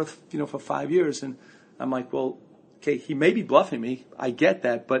not worth, for 5 years. And I'm like, well, okay, he may be bluffing me. I get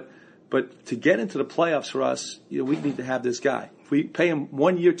that. But to get into the playoffs for us, we need to have this guy. If we pay him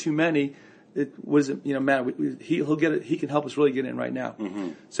 1 year too many, it wasn't, matter. He'll get it. He can help us really get in right now.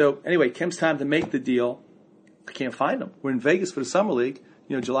 Mm-hmm. So anyway, it comes time to make the deal. I can't find him. We're in Vegas for the summer league.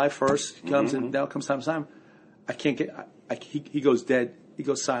 July 1st comes and now comes time. I can't get. He goes dead. He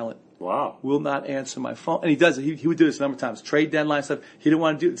goes silent. Wow. Will not answer my phone. And he does it. He would do this a number of times. Trade deadline stuff. He didn't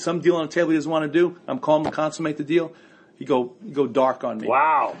want to do some deal on the table he doesn't want to do. I'm calling him to consummate the deal. He go dark on me.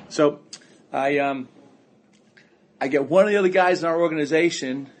 Wow. So I get one of the other guys in our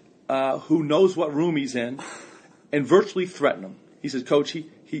organization who knows what room he's in and virtually threaten him. He says, Coach,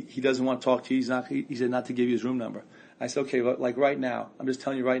 he doesn't want to talk to you. He said not to give you his room number. I said, okay, but like right now, I'm just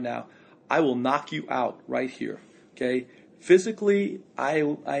telling you right now, I will knock you out right here. Okay? Physically, I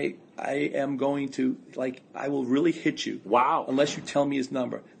am going to, I will really hit you. Wow. Unless you tell me his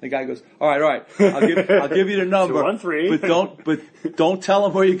number. The guy goes, all right. I'll give you the number. 213. But don't tell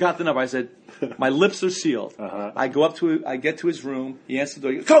him where you got the number. I said, my lips are sealed. Uh-huh. I get to his room. He answers the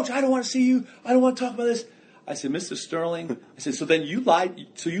door. He goes, Coach, I don't want to see you. I don't want to talk about this. I said, Mr. Sterling. I said, so then you lied.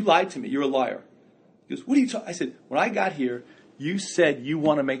 So you lied to me. You're a liar. He goes, what are you talking? I said, when I got here, you said you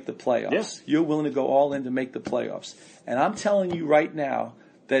want to make the playoffs. Yes. You're willing to go all in to make the playoffs. And I'm telling you right now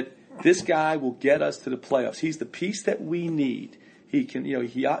that this guy will get us to the playoffs. He's the piece that we need. He can,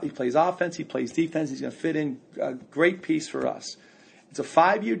 he plays offense. He plays defense. He's going to fit in a great piece for us. It's a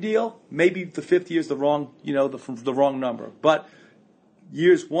 5-year deal. Maybe the 5th year is the wrong, the wrong number. But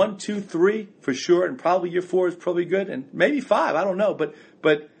years 1, 2, 3 for sure, and probably year 4 is probably good, and maybe 5. I don't know, but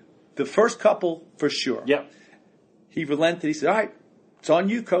the first couple for sure. Yeah. He relented. He said, "All right, it's on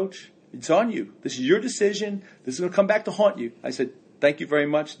you, Coach. It's on you. This is your decision. This is going to come back to haunt you." I said, "Thank you very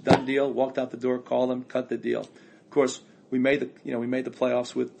much. Done deal." Walked out the door, called him, cut the deal. Of course, we made the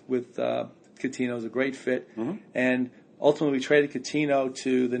playoffs with Coutinho. It was a great fit, and ultimately, we traded Coutinho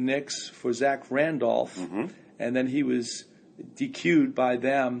to the Knicks for Zach Randolph, and then he was DQ'd by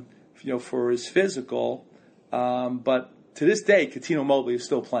them for his physical. But to this day, Cuttino Mobley is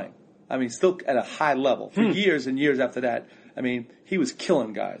still playing. I mean, still at a high level. For years and years after that, I mean, he was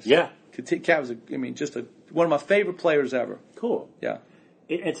killing guys. Yeah. Cat was, just one of my favorite players ever. Cool. Yeah.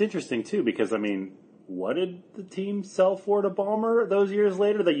 It's interesting, too, because, I mean, what did the team sell for to Ballmer those years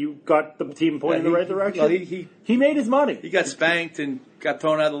later that you got the team pointing in the right direction? Well, he made his money. He got spanked and got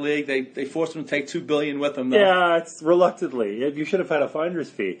thrown out of the league. They forced him to take $2 billion with him, though. Yeah, it's reluctantly. You should have had a finder's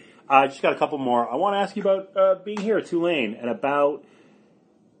fee. I just got a couple more. I want to ask you about being here at Tulane and about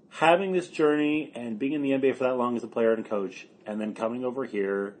having this journey and being in the NBA for that long as a player and coach, and then coming over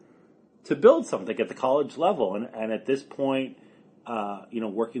here to build something at the college level. And at this point,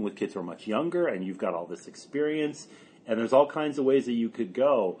 working with kids who are much younger, and you've got all this experience, and there's all kinds of ways that you could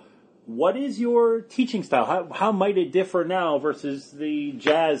go. What is your teaching style? How might it differ now versus the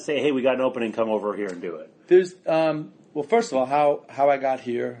Jazz say, hey, we got an opening, come over here and do it? There's, well, first of all, how I got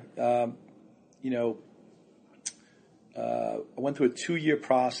here, I went through a 2-year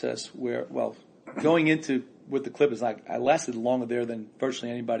process where, going into with the Clippers, I lasted longer there than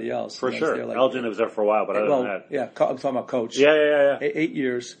virtually anybody else. For sure. Elgin was there for a while, but other than that. Yeah, I'm talking about Coach. Yeah. 8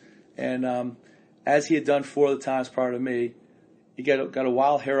 years. And as he had done 4 of the times prior to me, he got a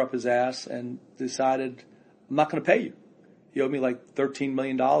wild hair up his ass and decided, I'm not going to pay you. He owed me like $13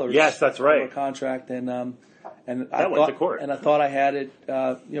 million. Yes, that's right. For a contract. And went to court. And I thought I had it,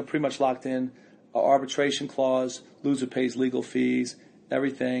 pretty much locked in. Arbitration clause, loser pays legal fees,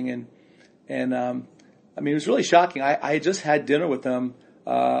 everything. And it was really shocking. I had just had dinner with them.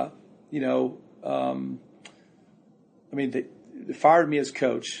 They fired me as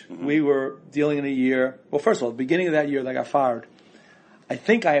coach. Mm-hmm. We were dealing in a year. Well, first of all, at the beginning of that year that I got fired, I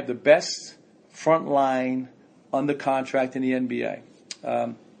think I have the best front line under contract in the NBA.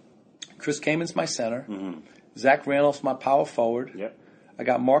 Chris Kamen's my center. Mm-hmm. Zach Randolph's my power forward. Yep. I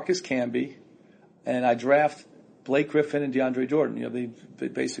got Marcus Camby, and I draft Blake Griffin and DeAndre Jordan. They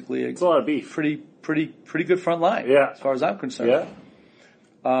basically it's a lot of beef. Pretty good front line. Yeah. As far as I'm concerned.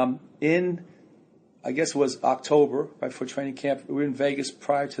 Yeah. In I guess it was October, right before training camp. We were in Vegas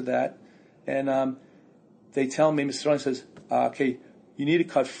prior to that, and they tell me, Mr. Sterling says, "Okay, you need to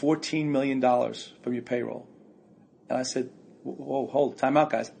cut $14 million from your payroll." And I said, "Whoa, hold, time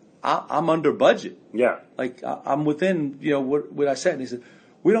out, guys. I'm under budget. Yeah, like I'm within, what I said." And he said,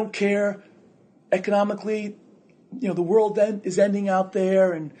 "We don't care. Economically, the world is ending out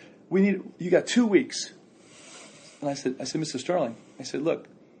there, and you got 2 weeks." And I said, "Mr. Sterling," I said, "Look,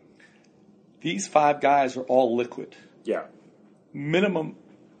 these 5 guys are all liquid. Yeah. Minimum,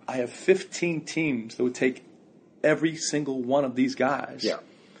 I have 15 teams that would take every single one of these guys. Yeah.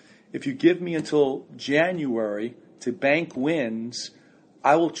 If you give me until January to bank wins,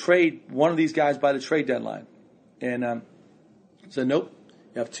 I will trade one of these guys by the trade deadline." And I said, "Nope,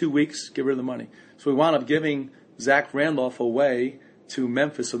 you have 2 weeks, get rid of the money." So we wound up giving Zach Randolph away to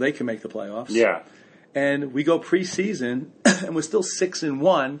Memphis so they can make the playoffs. Yeah. And we go preseason, and we're still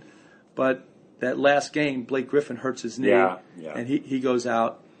 6-1, but that last game, Blake Griffin hurts his knee, and he goes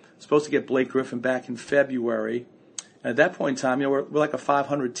out. Supposed to get Blake Griffin back in February. And at that point in time, we're like a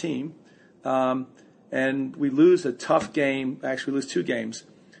 500 team, and we lose a tough game. Actually, we lose 2 games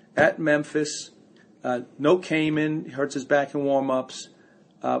at Memphis. No Kaman, he hurts his back in warm-ups.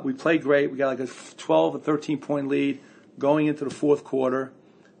 We played great. We got like a 12 or 13-point lead going into the fourth quarter,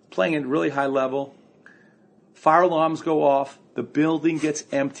 playing at a really high level. Fire alarms go off. The building gets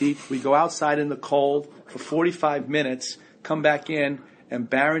emptied. We go outside in the cold for 45 minutes, come back in, and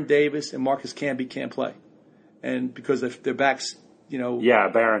Baron Davis and Marcus Camby can't play. And because their backs, Yeah,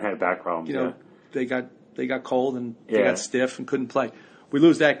 Baron had back problems. They got cold and they got stiff and couldn't play. We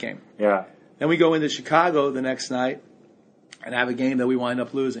lose that game. Yeah. Then we go into Chicago the next night and have a game that we wind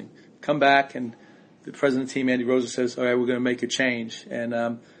up losing. Come back, and the president of the team, Andy Rosa, says, "All right, we're going to make a change." And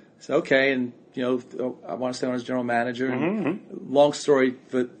I said, "Okay." And, I want to stay on as general manager. And long story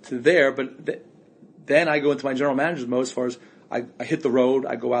to there, but then I go into my general manager's mode as far as I hit the road.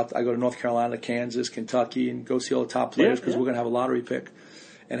 I go to North Carolina, Kansas, Kentucky, and go see all the top players because we're going to have a lottery pick.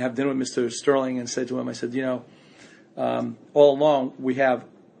 And have dinner with Mr. Sterling and said to him, I said, all along we have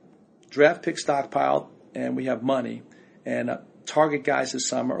draft pick stockpiled and we have money. And target guys this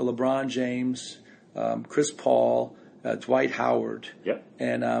summer are LeBron James, Chris Paul, Dwight Howard. Yep.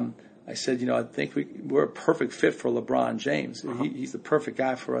 And I said, I think we're a perfect fit for LeBron James. He's the perfect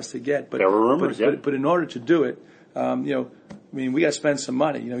guy for us to get. But there were rumors, but in order to do it, we got to spend some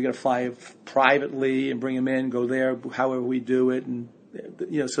money. We got to fly privately and bring him in, go there, however we do it, and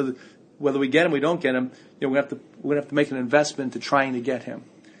so whether we get him, we don't get him, we have to make an investment to trying to get him.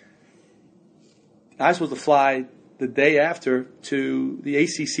 I was supposed to fly the day after to the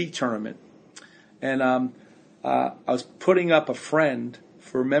ACC tournament. And I was putting up a friend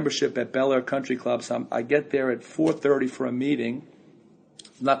for membership at Bel Air Country Club. So I get there at 4:30 for a meeting.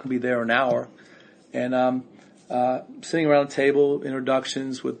 I'm not going to be there an hour. And sitting around the table,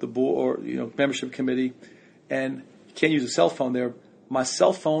 introductions with the board, or, membership committee. And you can't use a cell phone there. My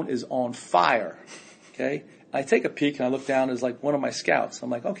cell phone is on fire. Okay? I take a peek and I look down as like one of my scouts. I'm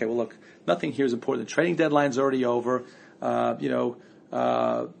like, okay, well, look, nothing here is important. The trading deadline's already over. Not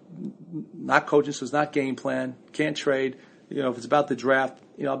coaching, so it's not game plan. Can't trade. If it's about the draft,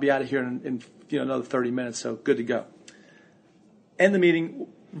 I'll be out of here in another 30 minutes. So good to go. End the meeting.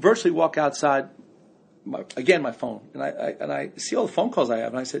 Virtually walk outside. My phone, and I see all the phone calls I have,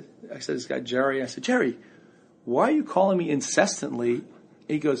 and I said to this guy Jerry, I said, Jerry, why are you calling me incessantly? And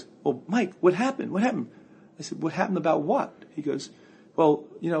he goes, well, Mike, what happened? What happened? I said, what happened about what? He goes, well,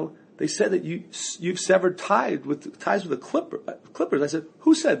 they said that you've severed ties with the Clippers. I said,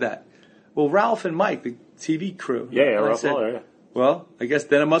 who said that? Well, Ralph and Mike, the TV crew. Yeah, and Ralph Muller, yeah. Well, I guess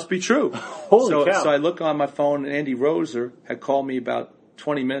then it must be true. Holy cow. So I look on my phone, and Andy Roser had called me about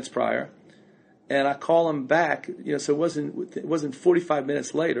 20 minutes prior, and I call him back. So it wasn't 45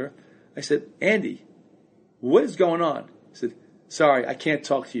 minutes later. I said, Andy, what is going on? He said, sorry, I can't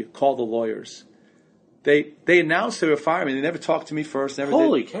talk to you. Call the lawyers. They announced they were firing me. They never talked to me first.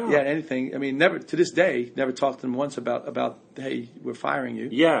 Holy cow. Yeah, anything. I mean, never to this day, never talked to them once about hey, we're firing you.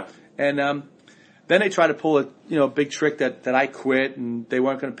 Yeah. And then they tried to pull a big trick that I quit and they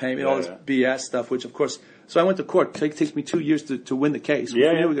weren't going to pay me, all this BS stuff, which of course. So I went to court. It takes me 2 years to win the case. We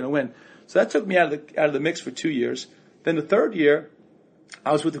knew we were going to win. So that took me out of the mix for 2 years. Then the third year,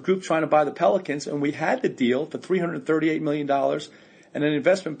 I was with a group trying to buy the Pelicans, and we had the deal for $338 million. And an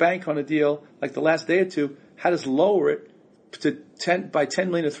investment bank on a deal, like the last day or two, had us lower it to $10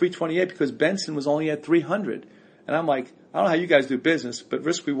 million to 328 because Benson was only at 300. And I'm like, I don't know how you guys do business, but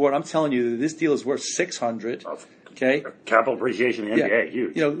risk reward, I'm telling you that this deal is worth 600. Okay? Capital appreciation in the NBA,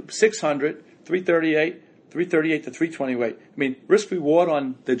 huge. 600, 338 to 328. I mean, risk reward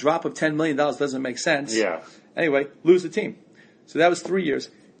on the drop of $10 million doesn't make sense. Yeah. Anyway, lose the team. So that was 3 years.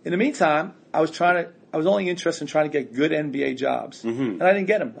 In the meantime, I was only interested in trying to get good NBA jobs, and I didn't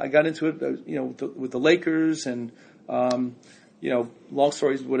get them. I got into it, with the Lakers, and long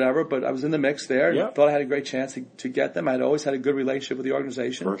stories, whatever. But I was in the mix there, and thought I had a great chance to get them. I'd always had a good relationship with the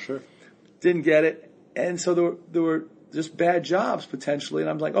organization. For sure. Didn't get it, and so there were just bad jobs potentially. And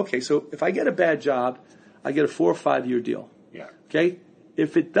I'm like, okay, so if I get a bad job, I get a 4 or 5 year deal. Yeah. Okay.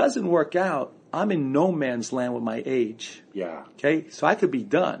 If it doesn't work out, I'm in no man's land with my age. Yeah. Okay. So I could be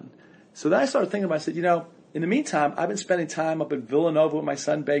done. So then I started thinking about it. I said, in the meantime, I've been spending time up at Villanova with my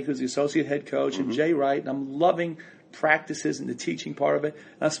son Baker, who's the associate head coach, and Jay Wright, and I'm loving practices and the teaching part of it.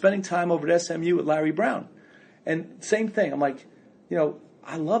 And I'm spending time over at SMU with Larry Brown. And same thing. I'm like,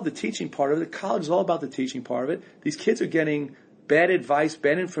 I love the teaching part of it. The college is all about the teaching part of it. These kids are getting bad advice,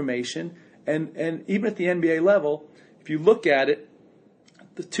 bad information. And even at the NBA level, if you look at it,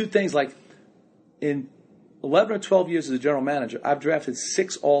 the two things, like in 11 or 12 years as a general manager, I've drafted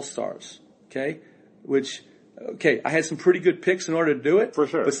 6 All-Stars, okay? I had some pretty good picks in order to do it. For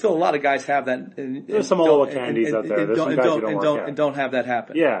sure. But still a lot of guys have that. There's some old candies out there. There's some guys who don't work out. And don't have that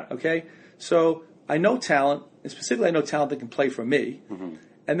happen. Yeah. Okay? So I know talent, and specifically I know talent that can play for me. Mm-hmm.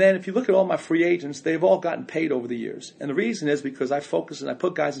 And then if you look at all my free agents, they've all gotten paid over the years. And the reason is because I focus and I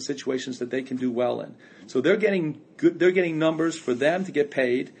put guys in situations that they can do well in. So they're getting numbers for them to get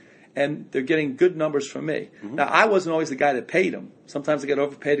paid, and they're getting good numbers from me. Mm-hmm. Now, I wasn't always the guy that paid them. Sometimes they get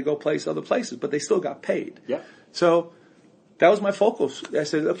overpaid to go place other places, but they still got paid. Yeah. So that was my focus. I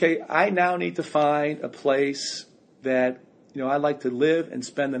said, okay, I now need to find a place that I'd like to live and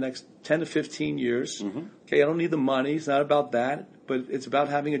spend the next 10 to 15 years. Mm-hmm. Okay, I don't need the money. It's not about that. But it's about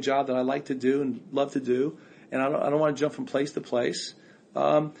having a job that I like to do and love to do. And I don't want to jump from place to place.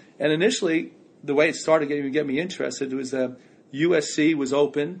 And initially, the way it started to get me interested was USC was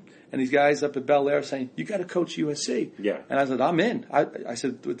open. And these guys up at Bel Air saying, you got to coach USC. Yeah. And I said, I'm in. I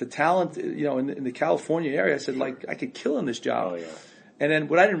said, with the talent, in the California area, I said, I could kill in this job. Oh, yeah. And then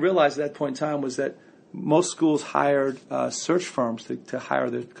what I didn't realize at that point in time was that most schools hired search firms to hire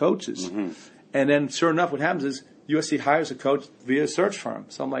their coaches. Mm-hmm. And then sure enough, what happens is USC hires a coach via a search firm.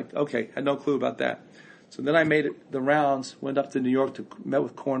 So I'm like, okay, had no clue about that. So then I made the rounds, went up to New York, met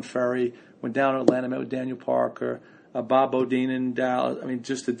with Korn Ferry, went down to Atlanta, met with Daniel Parker, Bob Bodine in Dallas. I mean,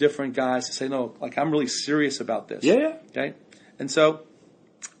 just the different guys to say, no, I'm really serious about this. Yeah. Okay. And so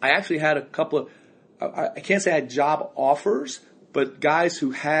I actually had a couple of, I can't say I had job offers, but guys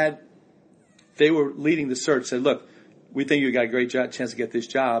who they were leading the search said, look, we think you got a great chance to get this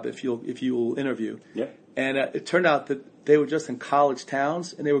job if you'll interview. Yeah. And it turned out that they were just in college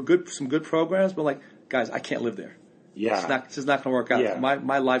towns, and they were some good programs. But like, guys, I can't live there. Yeah. It's just not going to work out. Yeah.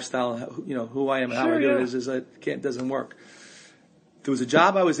 My lifestyle, who I am and how Sure, I do yeah. it doesn't work. There was a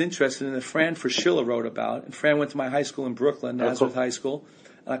job I was interested in that Fran Fraschilla wrote about, and Fran went to my high school in Brooklyn, Nazareth High School,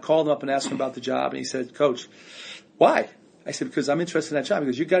 and I called him up and asked him about the job, and he said, Coach, why? I said, because I'm interested in that job. He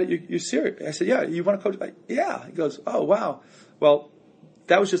goes, you got it, you're serious. I said, yeah, you want to coach? Yeah. He goes, oh, wow. Well,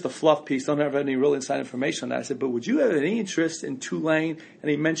 that was just a fluff piece. Don't have any real inside information on that. I said, but would you have any interest in Tulane? And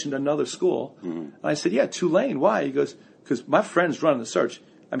he mentioned another school. Mm-hmm. And I said, yeah, Tulane. Why? He goes, because my friend's running the search.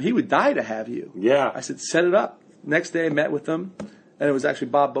 I mean, he would die to have you. Yeah. I said, set it up. Next day I met with them, and it was actually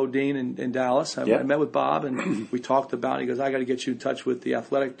Bob Bodine in Dallas. I met with Bob, and we talked about it. He goes, I got to get you in touch with the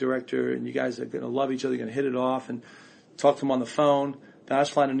athletic director, and you guys are going to love each other. You're going to hit it off. And talked to him on the phone. Then I was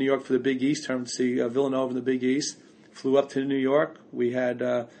flying to New York for the Big East tournament to see Villanova in the Big East. Flew up to New York. We had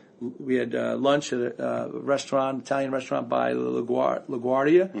lunch at a restaurant, Italian restaurant by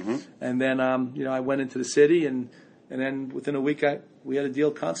LaGuardia, mm-hmm. And then I went into the city, and then within a week we had a deal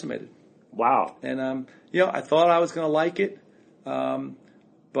consummated. Wow! And I thought I was going to like it,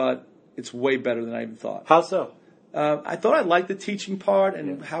 but it's way better than I even thought. How so? I thought I liked the teaching part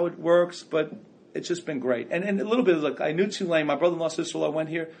and how it works, but it's just been great. And a little bit of I knew Tulane. My brother-in-law's sister-in-law went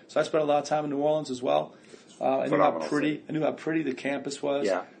here, so I spent a lot of time in New Orleans as well. I knew how pretty the campus was.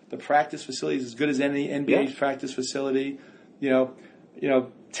 Yeah. The practice facility is as good as any NBA practice facility.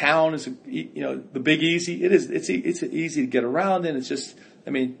 Town is the Big Easy. It is. It's easy to get around in. It's just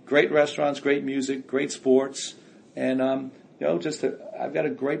great restaurants, great music, great sports, and I've got a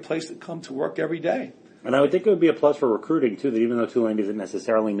great place to come to work every day. And I would think it would be a plus for recruiting, too, that even though Tulane isn't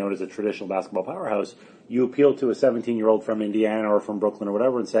necessarily known as a traditional basketball powerhouse, you appeal to a 17-year-old from Indiana or from Brooklyn or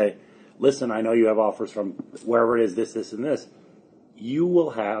whatever and say, listen, I know you have offers from wherever it is, this, and this. You will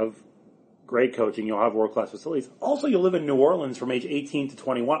have great coaching. You'll have world-class facilities. Also, you'll live in New Orleans from age 18 to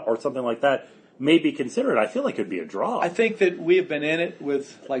 21 or something like that. Maybe consider it. I feel like it would be a draw. I think that we have been in it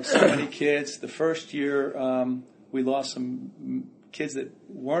with, so many kids. The first year, we lost some kids that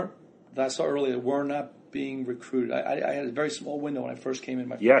I saw earlier were not being recruited. I had a very small window when I first came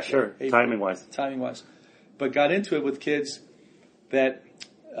in. Sure. Timing-wise. But got into it with kids that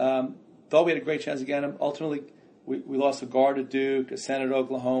thought we had a great chance to get them. Ultimately, we lost a guard at Duke, a center at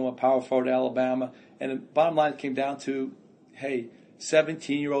Oklahoma, a power forward at Alabama. And the bottom line came down to,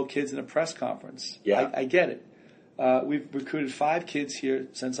 17-year-old kids in a press conference. Yeah. I get it. We've recruited 5 kids here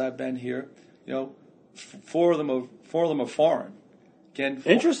since I've been here. 4 of them are foreign. Again,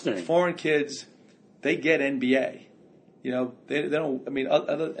 interesting. Foreign kids, they get NBA. They don't.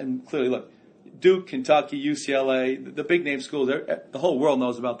 And clearly, look, Duke, Kentucky, UCLA, the big name schools. The whole world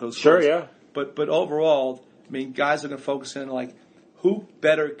knows about those schools. Sure, yeah. But overall, guys are going to focus in who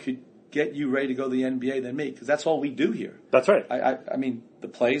better could get you ready to go to the NBA than me? Because that's all we do here. That's right. The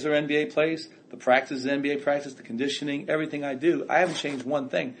plays are NBA plays, the practice is NBA practice, the conditioning, everything I do. I haven't changed one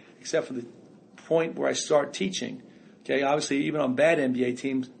thing except for the point where I start teaching. Okay, obviously, even on bad NBA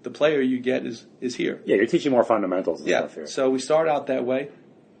teams, the player you get is here. Yeah, you're teaching more fundamentals and stuff here. So we start out that way.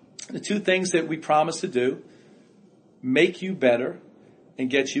 The 2 things that we promise to do, make you better and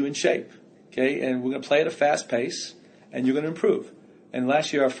get you in shape. Okay, and we're going to play at a fast pace, and you're going to improve. And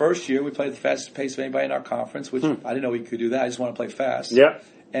last year, our first year, we played at the fastest pace of anybody in our conference, which I didn't know we could do that. I just want to play fast. Yeah.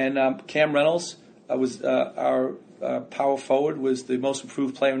 And Cam Reynolds was our power forward, was the most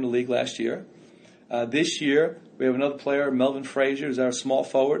improved player in the league last year. This year, we have another player, Melvin Frazier, is our small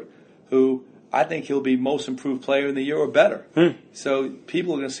forward, who I think he'll be most improved player in the year or better. So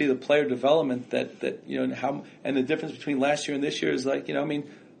people are going to see the player development and the difference between last year and this year is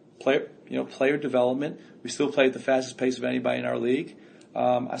player development. We still play at the fastest pace of anybody in our league.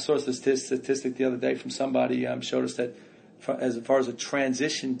 I saw a statistic the other day from somebody showed us that as far as a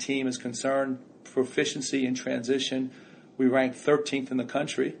transition team is concerned, proficiency in transition, we rank 13th in the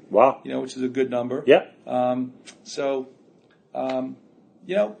country. Wow. Which is a good number. Yeah.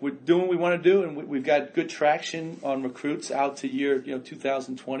 We're doing what we want to do, and we've got good traction on recruits out to year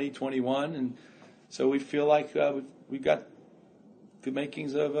 2020, 21, and so we feel like we've got the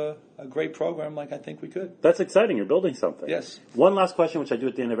makings of a great program like I think we could. That's exciting. You're building something. Yes. One last question, which I do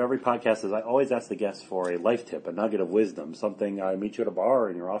at the end of every podcast, is I always ask the guests for a life tip, a nugget of wisdom, something I meet you at a bar or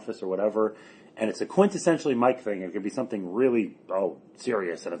in your office or whatever, and it's a quintessentially Mike thing. It could be something really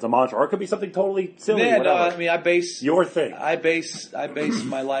serious, and it's a mantra, or it could be something totally silly. Yeah, whatever. no, I base your thing. I base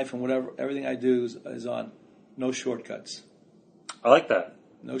my life and everything I do is on no shortcuts. I like that.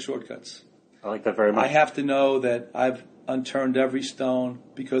 No shortcuts. I like that very much. I have to know that I've unturned every stone,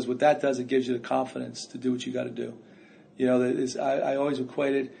 because what that does, it gives you the confidence to do what you got to do. I always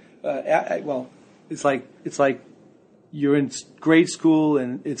equated. it's like you're in grade school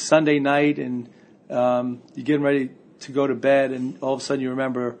and it's Sunday night and you're getting ready to go to bed, and all of a sudden you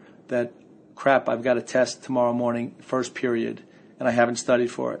remember that, crap, I've got a test tomorrow morning, first period, and I haven't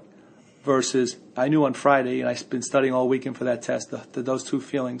studied for it. Versus I knew on Friday, and I've been studying all weekend for that test. Those two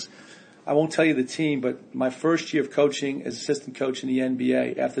feelings. I won't tell you the team, but my first year of coaching as assistant coach in the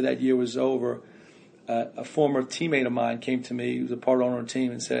NBA, after that year was over, a former teammate of mine came to me, who was a part owner of the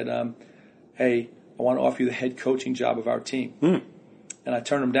team, and said, hey, I want to offer you the head coaching job of our team. And I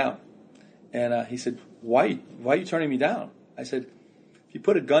turned him down. And he said, why are you turning me down? I said, if you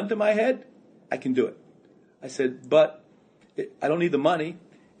put a gun to my head, I can do it. I said, but I don't need the money.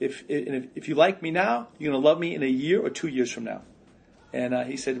 If you like me now, you're going to love me in a year or 2 years from now. And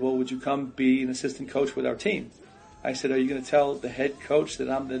he said, well, would you come be an assistant coach with our team? I said, are you going to tell the head coach that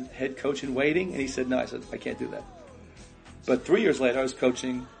I'm the head coach in waiting? And he said, no. I said, I can't do that. But 3 years later, I was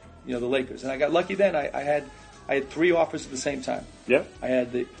coaching, the Lakers. And I got lucky then. I had 3 offers at the same time. Yeah. I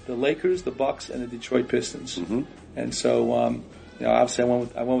had the Lakers, the Bucks, and the Detroit Pistons. Mm-hmm. And so, obviously I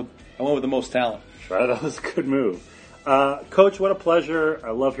went with the most talent. Right, that was a good move. Coach, what a pleasure.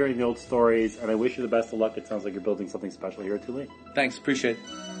 I love hearing the old stories, and I wish you the best of luck. It sounds like you're building something special here at Tulane. Thanks. Appreciate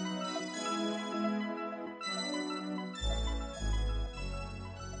it.